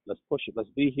push it. Let's push it. Let's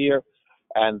be here,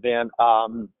 and then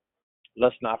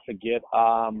let's not forget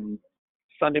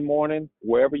Sunday morning,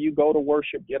 wherever you go to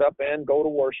worship, get up and go to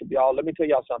worship, y'all. Let me tell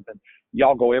y'all something.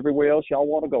 Y'all go everywhere else y'all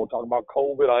want to go. Talking about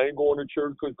COVID, I ain't going to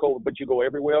church because COVID, but you go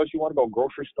everywhere else you want to go,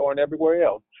 grocery store and everywhere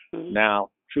else. Mm-hmm.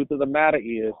 Now, truth of the matter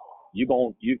is, you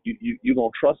gonna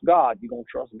trust God. You're gonna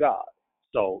trust God.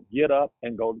 So get up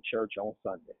and go to church on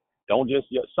Sunday. Don't just.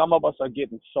 Some of us are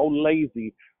getting so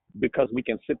lazy because we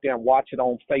can sit there and watch it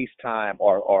on FaceTime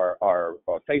or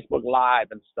Facebook Live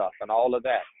and stuff and all of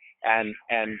that. And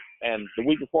the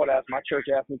week before that, my church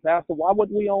asked me, Pastor, why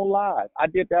wasn't we on live? I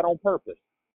did that on purpose.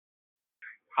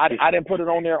 I didn't put it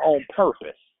on there on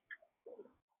purpose.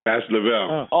 Pastor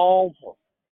Lavelle.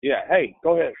 Yeah. Hey,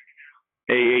 go ahead.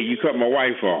 Hey, you cut my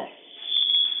wife off.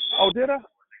 Oh, did I?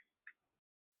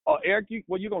 Oh, Eric,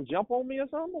 you gonna jump on me or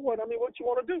something? Or what? I mean, what you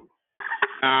want to do?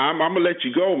 I'm gonna let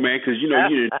you go, man, because you're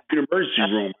in the emergency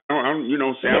room. I don't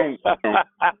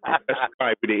that's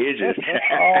right with the edges.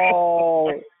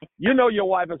 Oh, your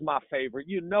wife is my favorite.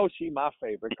 She my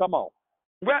favorite. Come on.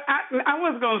 Well, I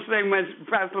was going to say much,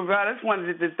 Pastor Lavelle. I just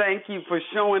wanted to thank you for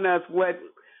showing us what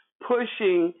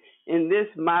pushing in this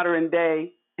modern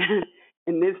day,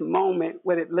 in this moment,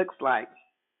 what it looks like.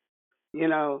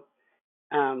 So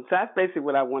that's basically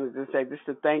what I wanted to say, just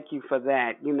to thank you for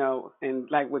that, and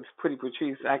like with Pretty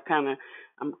Patrice,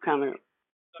 I'm kind of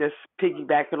just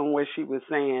piggybacking on what she was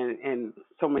saying and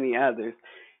so many others,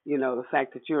 the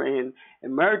fact that you're in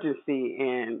emergency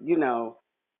and,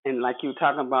 and like you were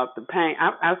talking about the pain.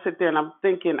 I sit there and I was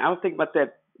thinking about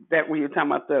that when you're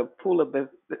talking about the pool of Beth,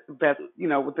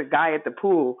 with the guy at the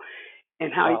pool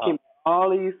and how he came all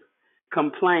these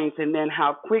complaints, and then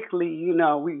how quickly,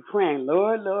 we praying,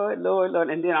 Lord, Lord, Lord, Lord,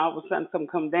 and then all of a sudden something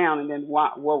come down, and then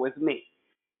woe is me,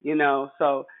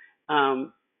 So,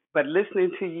 but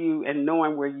listening to you and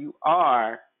knowing where you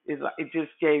are is like, it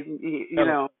just gave me,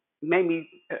 made me,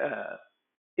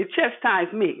 it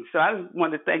chastised me. So I just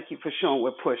want to thank you for showing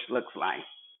what push looks like.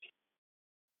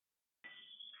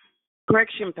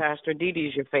 Correction, Pastor. Dee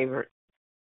Dee's your favorite.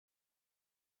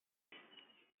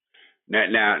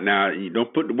 Now, you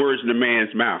don't put the words in the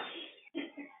man's mouth.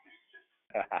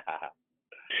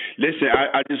 Listen,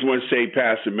 I just want to say,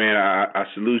 Pastor, man, I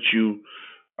salute you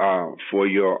for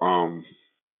your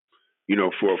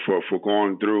for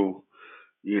going through,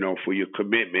 for your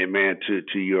commitment, man,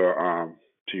 to your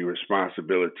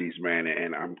responsibilities, man.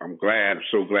 And I'm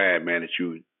so glad, man, that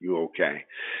you're okay.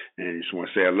 And I just want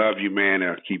to say I love you, man,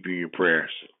 and I'll keep you in your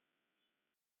prayers.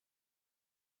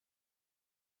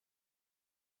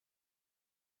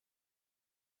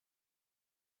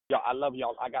 Yo, I love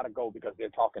y'all. I gotta go because they're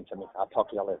talking to me. I'll talk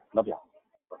to y'all later. Love y'all.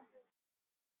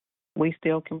 We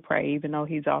still can pray, even though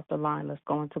he's off the line. Let's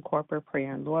go into corporate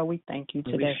prayer. And Lord, we thank you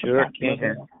today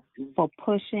for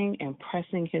pushing and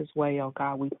pressing his way, oh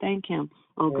God. We thank him,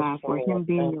 oh God, for him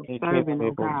being your servant,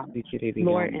 oh God.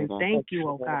 Lord, and thank you,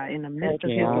 oh God, in the midst of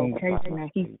his vocation, that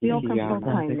he still can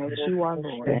proclaim that you are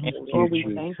Lord. Lord, we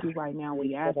thank you right now.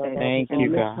 We ask that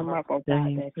and lift him up, oh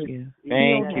God, that his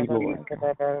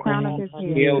crown of his head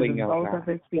and the soles of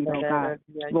his feet, oh God.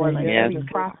 Lord, let every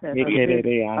process of this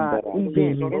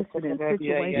event, incident,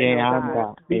 situation, oh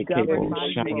God, be governed by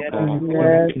you, oh God.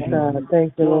 Yes, God.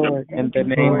 Thank you, Lord. In the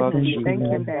name of Jesus. Thank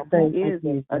him that he is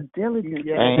a diligent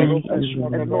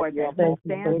Lord, that he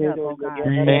stands up, oh God,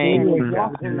 and he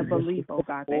walks in the belief, oh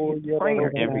God, that his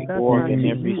prayer every does organ, unto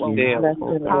every you, oh cell,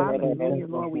 God. Hallelujah,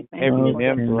 Lord, we thank every you for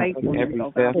your member, faithfulness, every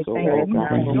oh God. We vessel, thank oh you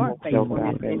for God, your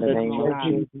faithfulness in in the this, name oh of God.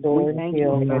 Jesus. We thank you,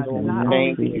 oh God, that not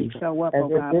only did you show up, oh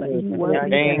God, but you were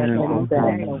there on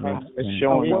today, oh God. For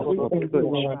showing us What we what can do, push.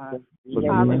 oh God.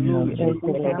 Hallelujah.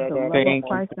 We have the love of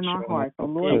Christ in our hearts. So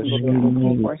Lord, we thank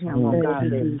you for him, oh God.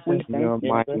 We thank you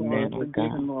for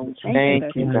forgiving, Lord. We thank you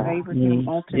that you favored him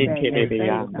on today. And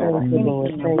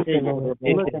saved him for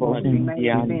anything that he may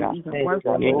have been even worse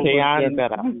than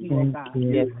thank you, oh God.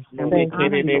 And we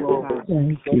honor you, oh God,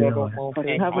 for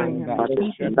covering him and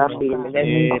keeping him, oh God.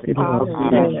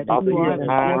 Hallelujah, that you are the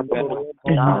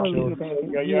hallelujah,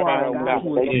 that you are a God who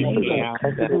is able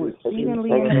to do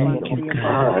exceedingly and abundantly above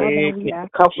all that we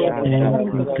ask for.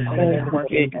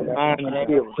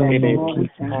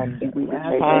 We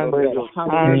ask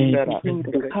hallelujah, continue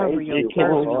to cover your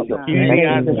child, oh God.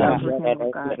 Cover him,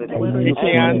 oh God. Whatever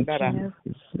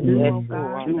do, oh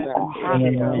God, let him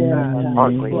prosper, oh God.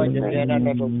 Lord,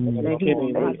 that he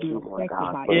will not be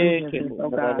affected by any of this, oh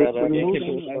God. Remove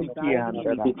any anxiety,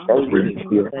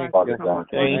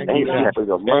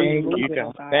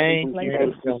 Thank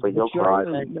you for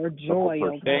your joy,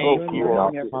 oh God, your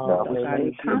love, your peace, oh God,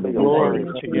 and confidence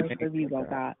in the grace of you, oh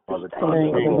God. So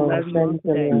Lord, we love you on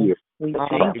today. We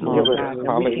thank you, oh God,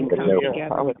 that we can come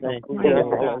together with the plan, oh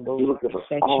God,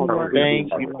 that you work in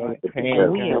our lives.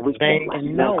 And we expect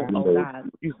and know, oh God,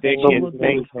 that you will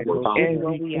do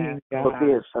what we ask, oh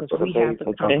God, because we have the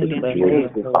confidence in you.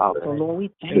 So Lord, we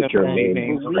thank you.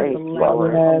 We bless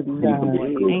you.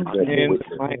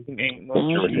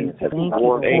 Thank you.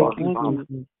 Thank you.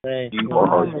 Thank you.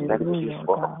 Hallelujah,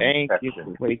 God. Thank you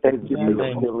for waking Thank you for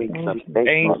your healing.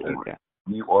 Thank you, God.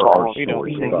 You are We don't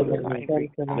need it like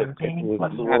Thank you, Lord. Thank Thank you for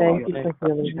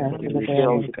healing,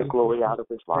 shall get the glory out of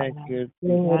his life. Thank you.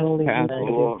 Glory,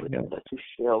 that you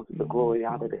shall get the glory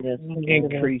out of it.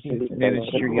 Increase his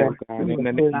ministry, oh God, in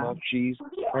the name of Jesus.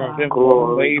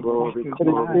 Glory, for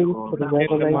the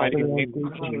revelation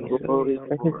of Jesus. For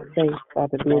his faith,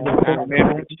 Father, be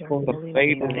the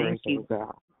laborers, oh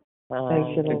God.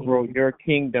 To grow your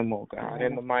kingdom, oh God,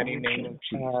 in the mighty name of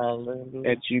Jesus.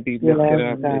 That you be lifted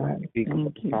up and be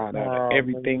glorified out of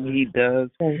everything he does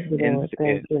in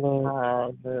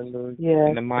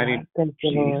the mighty name of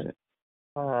Jesus.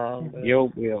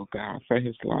 Your will, God, for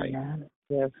his life.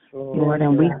 Yes, Lord,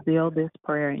 and we seal this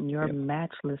prayer in your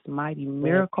matchless, mighty,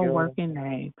 miracle-working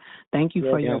name. Thank you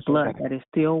for your blood that it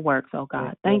still works, oh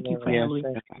God. Thank you, family,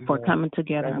 for coming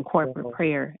together in corporate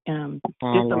prayer. Just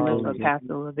a list of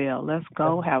Pastor Lavelle. Let's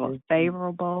go have a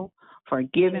favorable,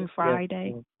 forgiving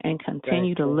Friday and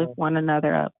continue to lift one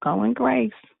another up. Go in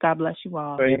grace. God bless you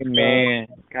all. Amen.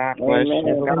 God bless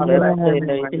you. God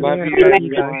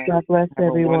bless everyone. Have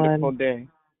a wonderful day.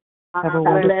 Have a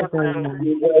wonderful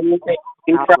day.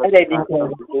 Friday,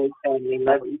 we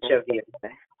love each of you.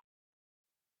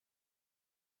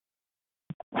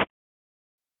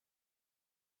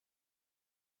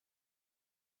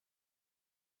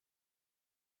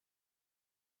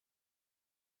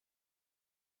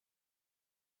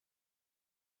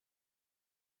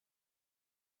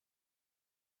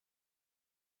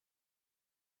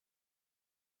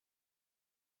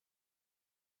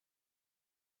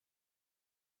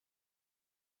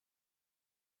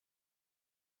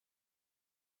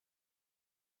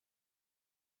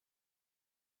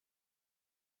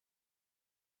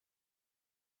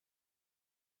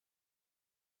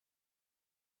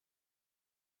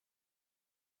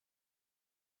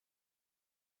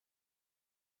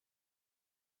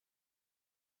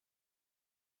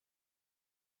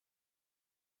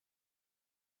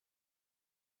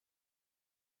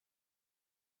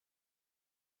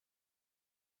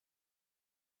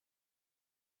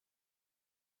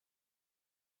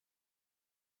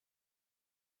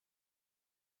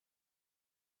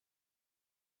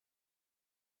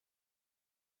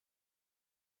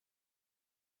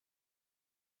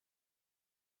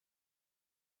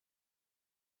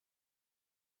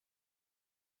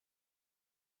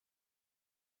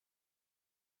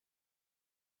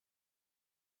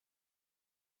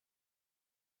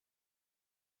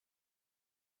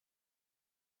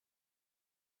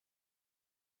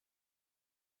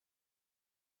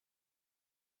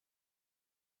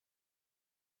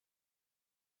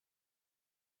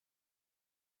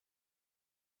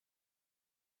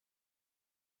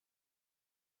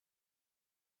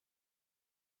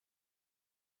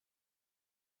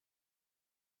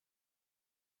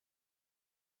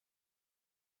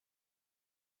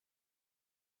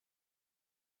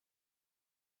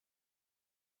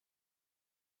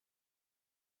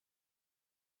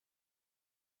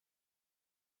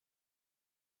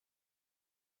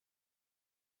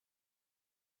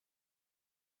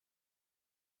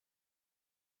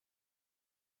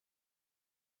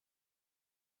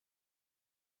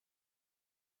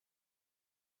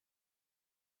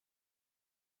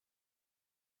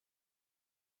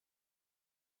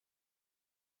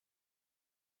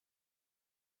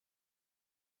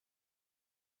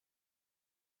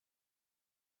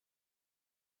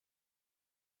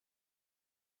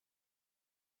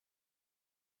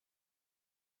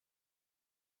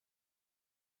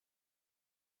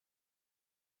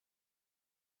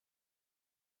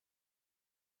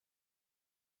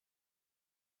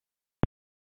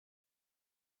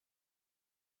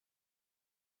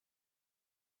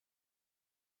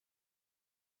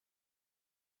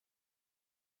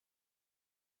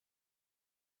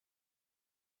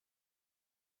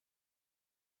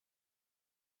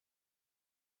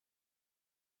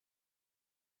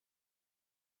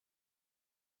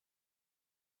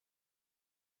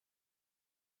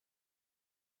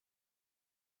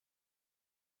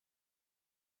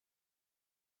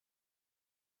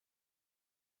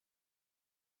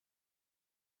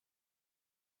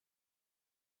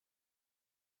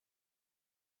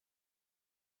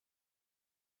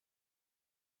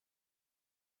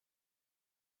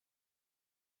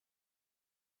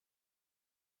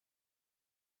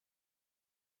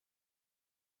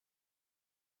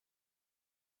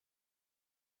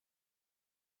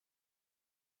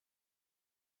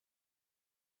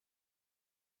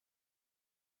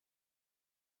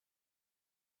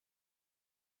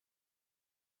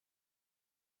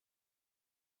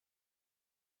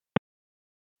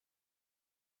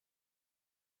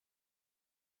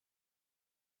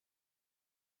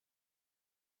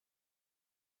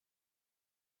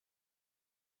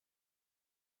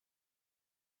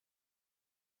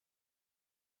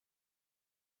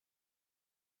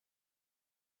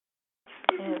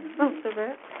 And Sister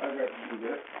Beth, I got to do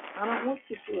that. I don't want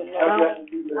you to do it.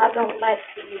 I don't like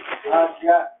to do it. I've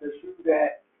got to do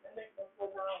that.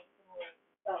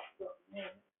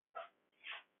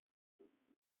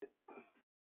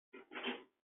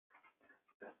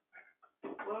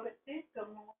 Well, it did come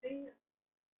on in.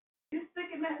 You're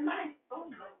sticking that knife. Oh,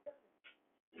 my God.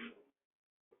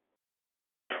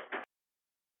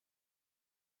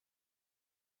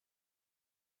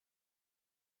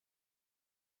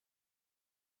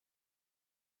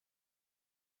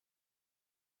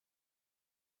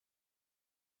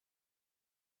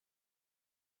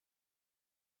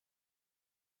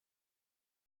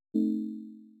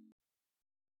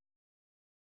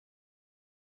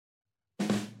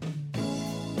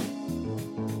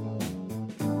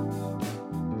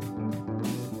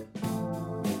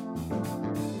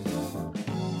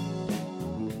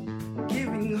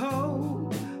 Giving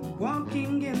hope,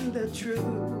 walking in the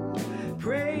truth,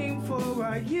 praying for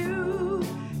our youth,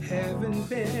 having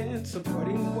been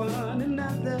supporting one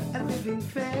another. A living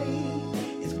faith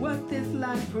is what this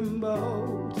life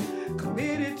promotes.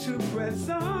 Committed to press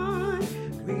on,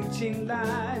 reaching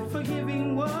life,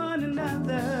 forgiving one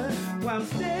another while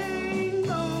staying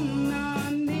on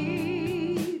our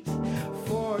knees.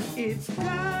 For it's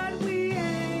God we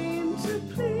aim to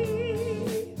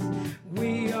please.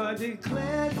 We are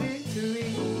declared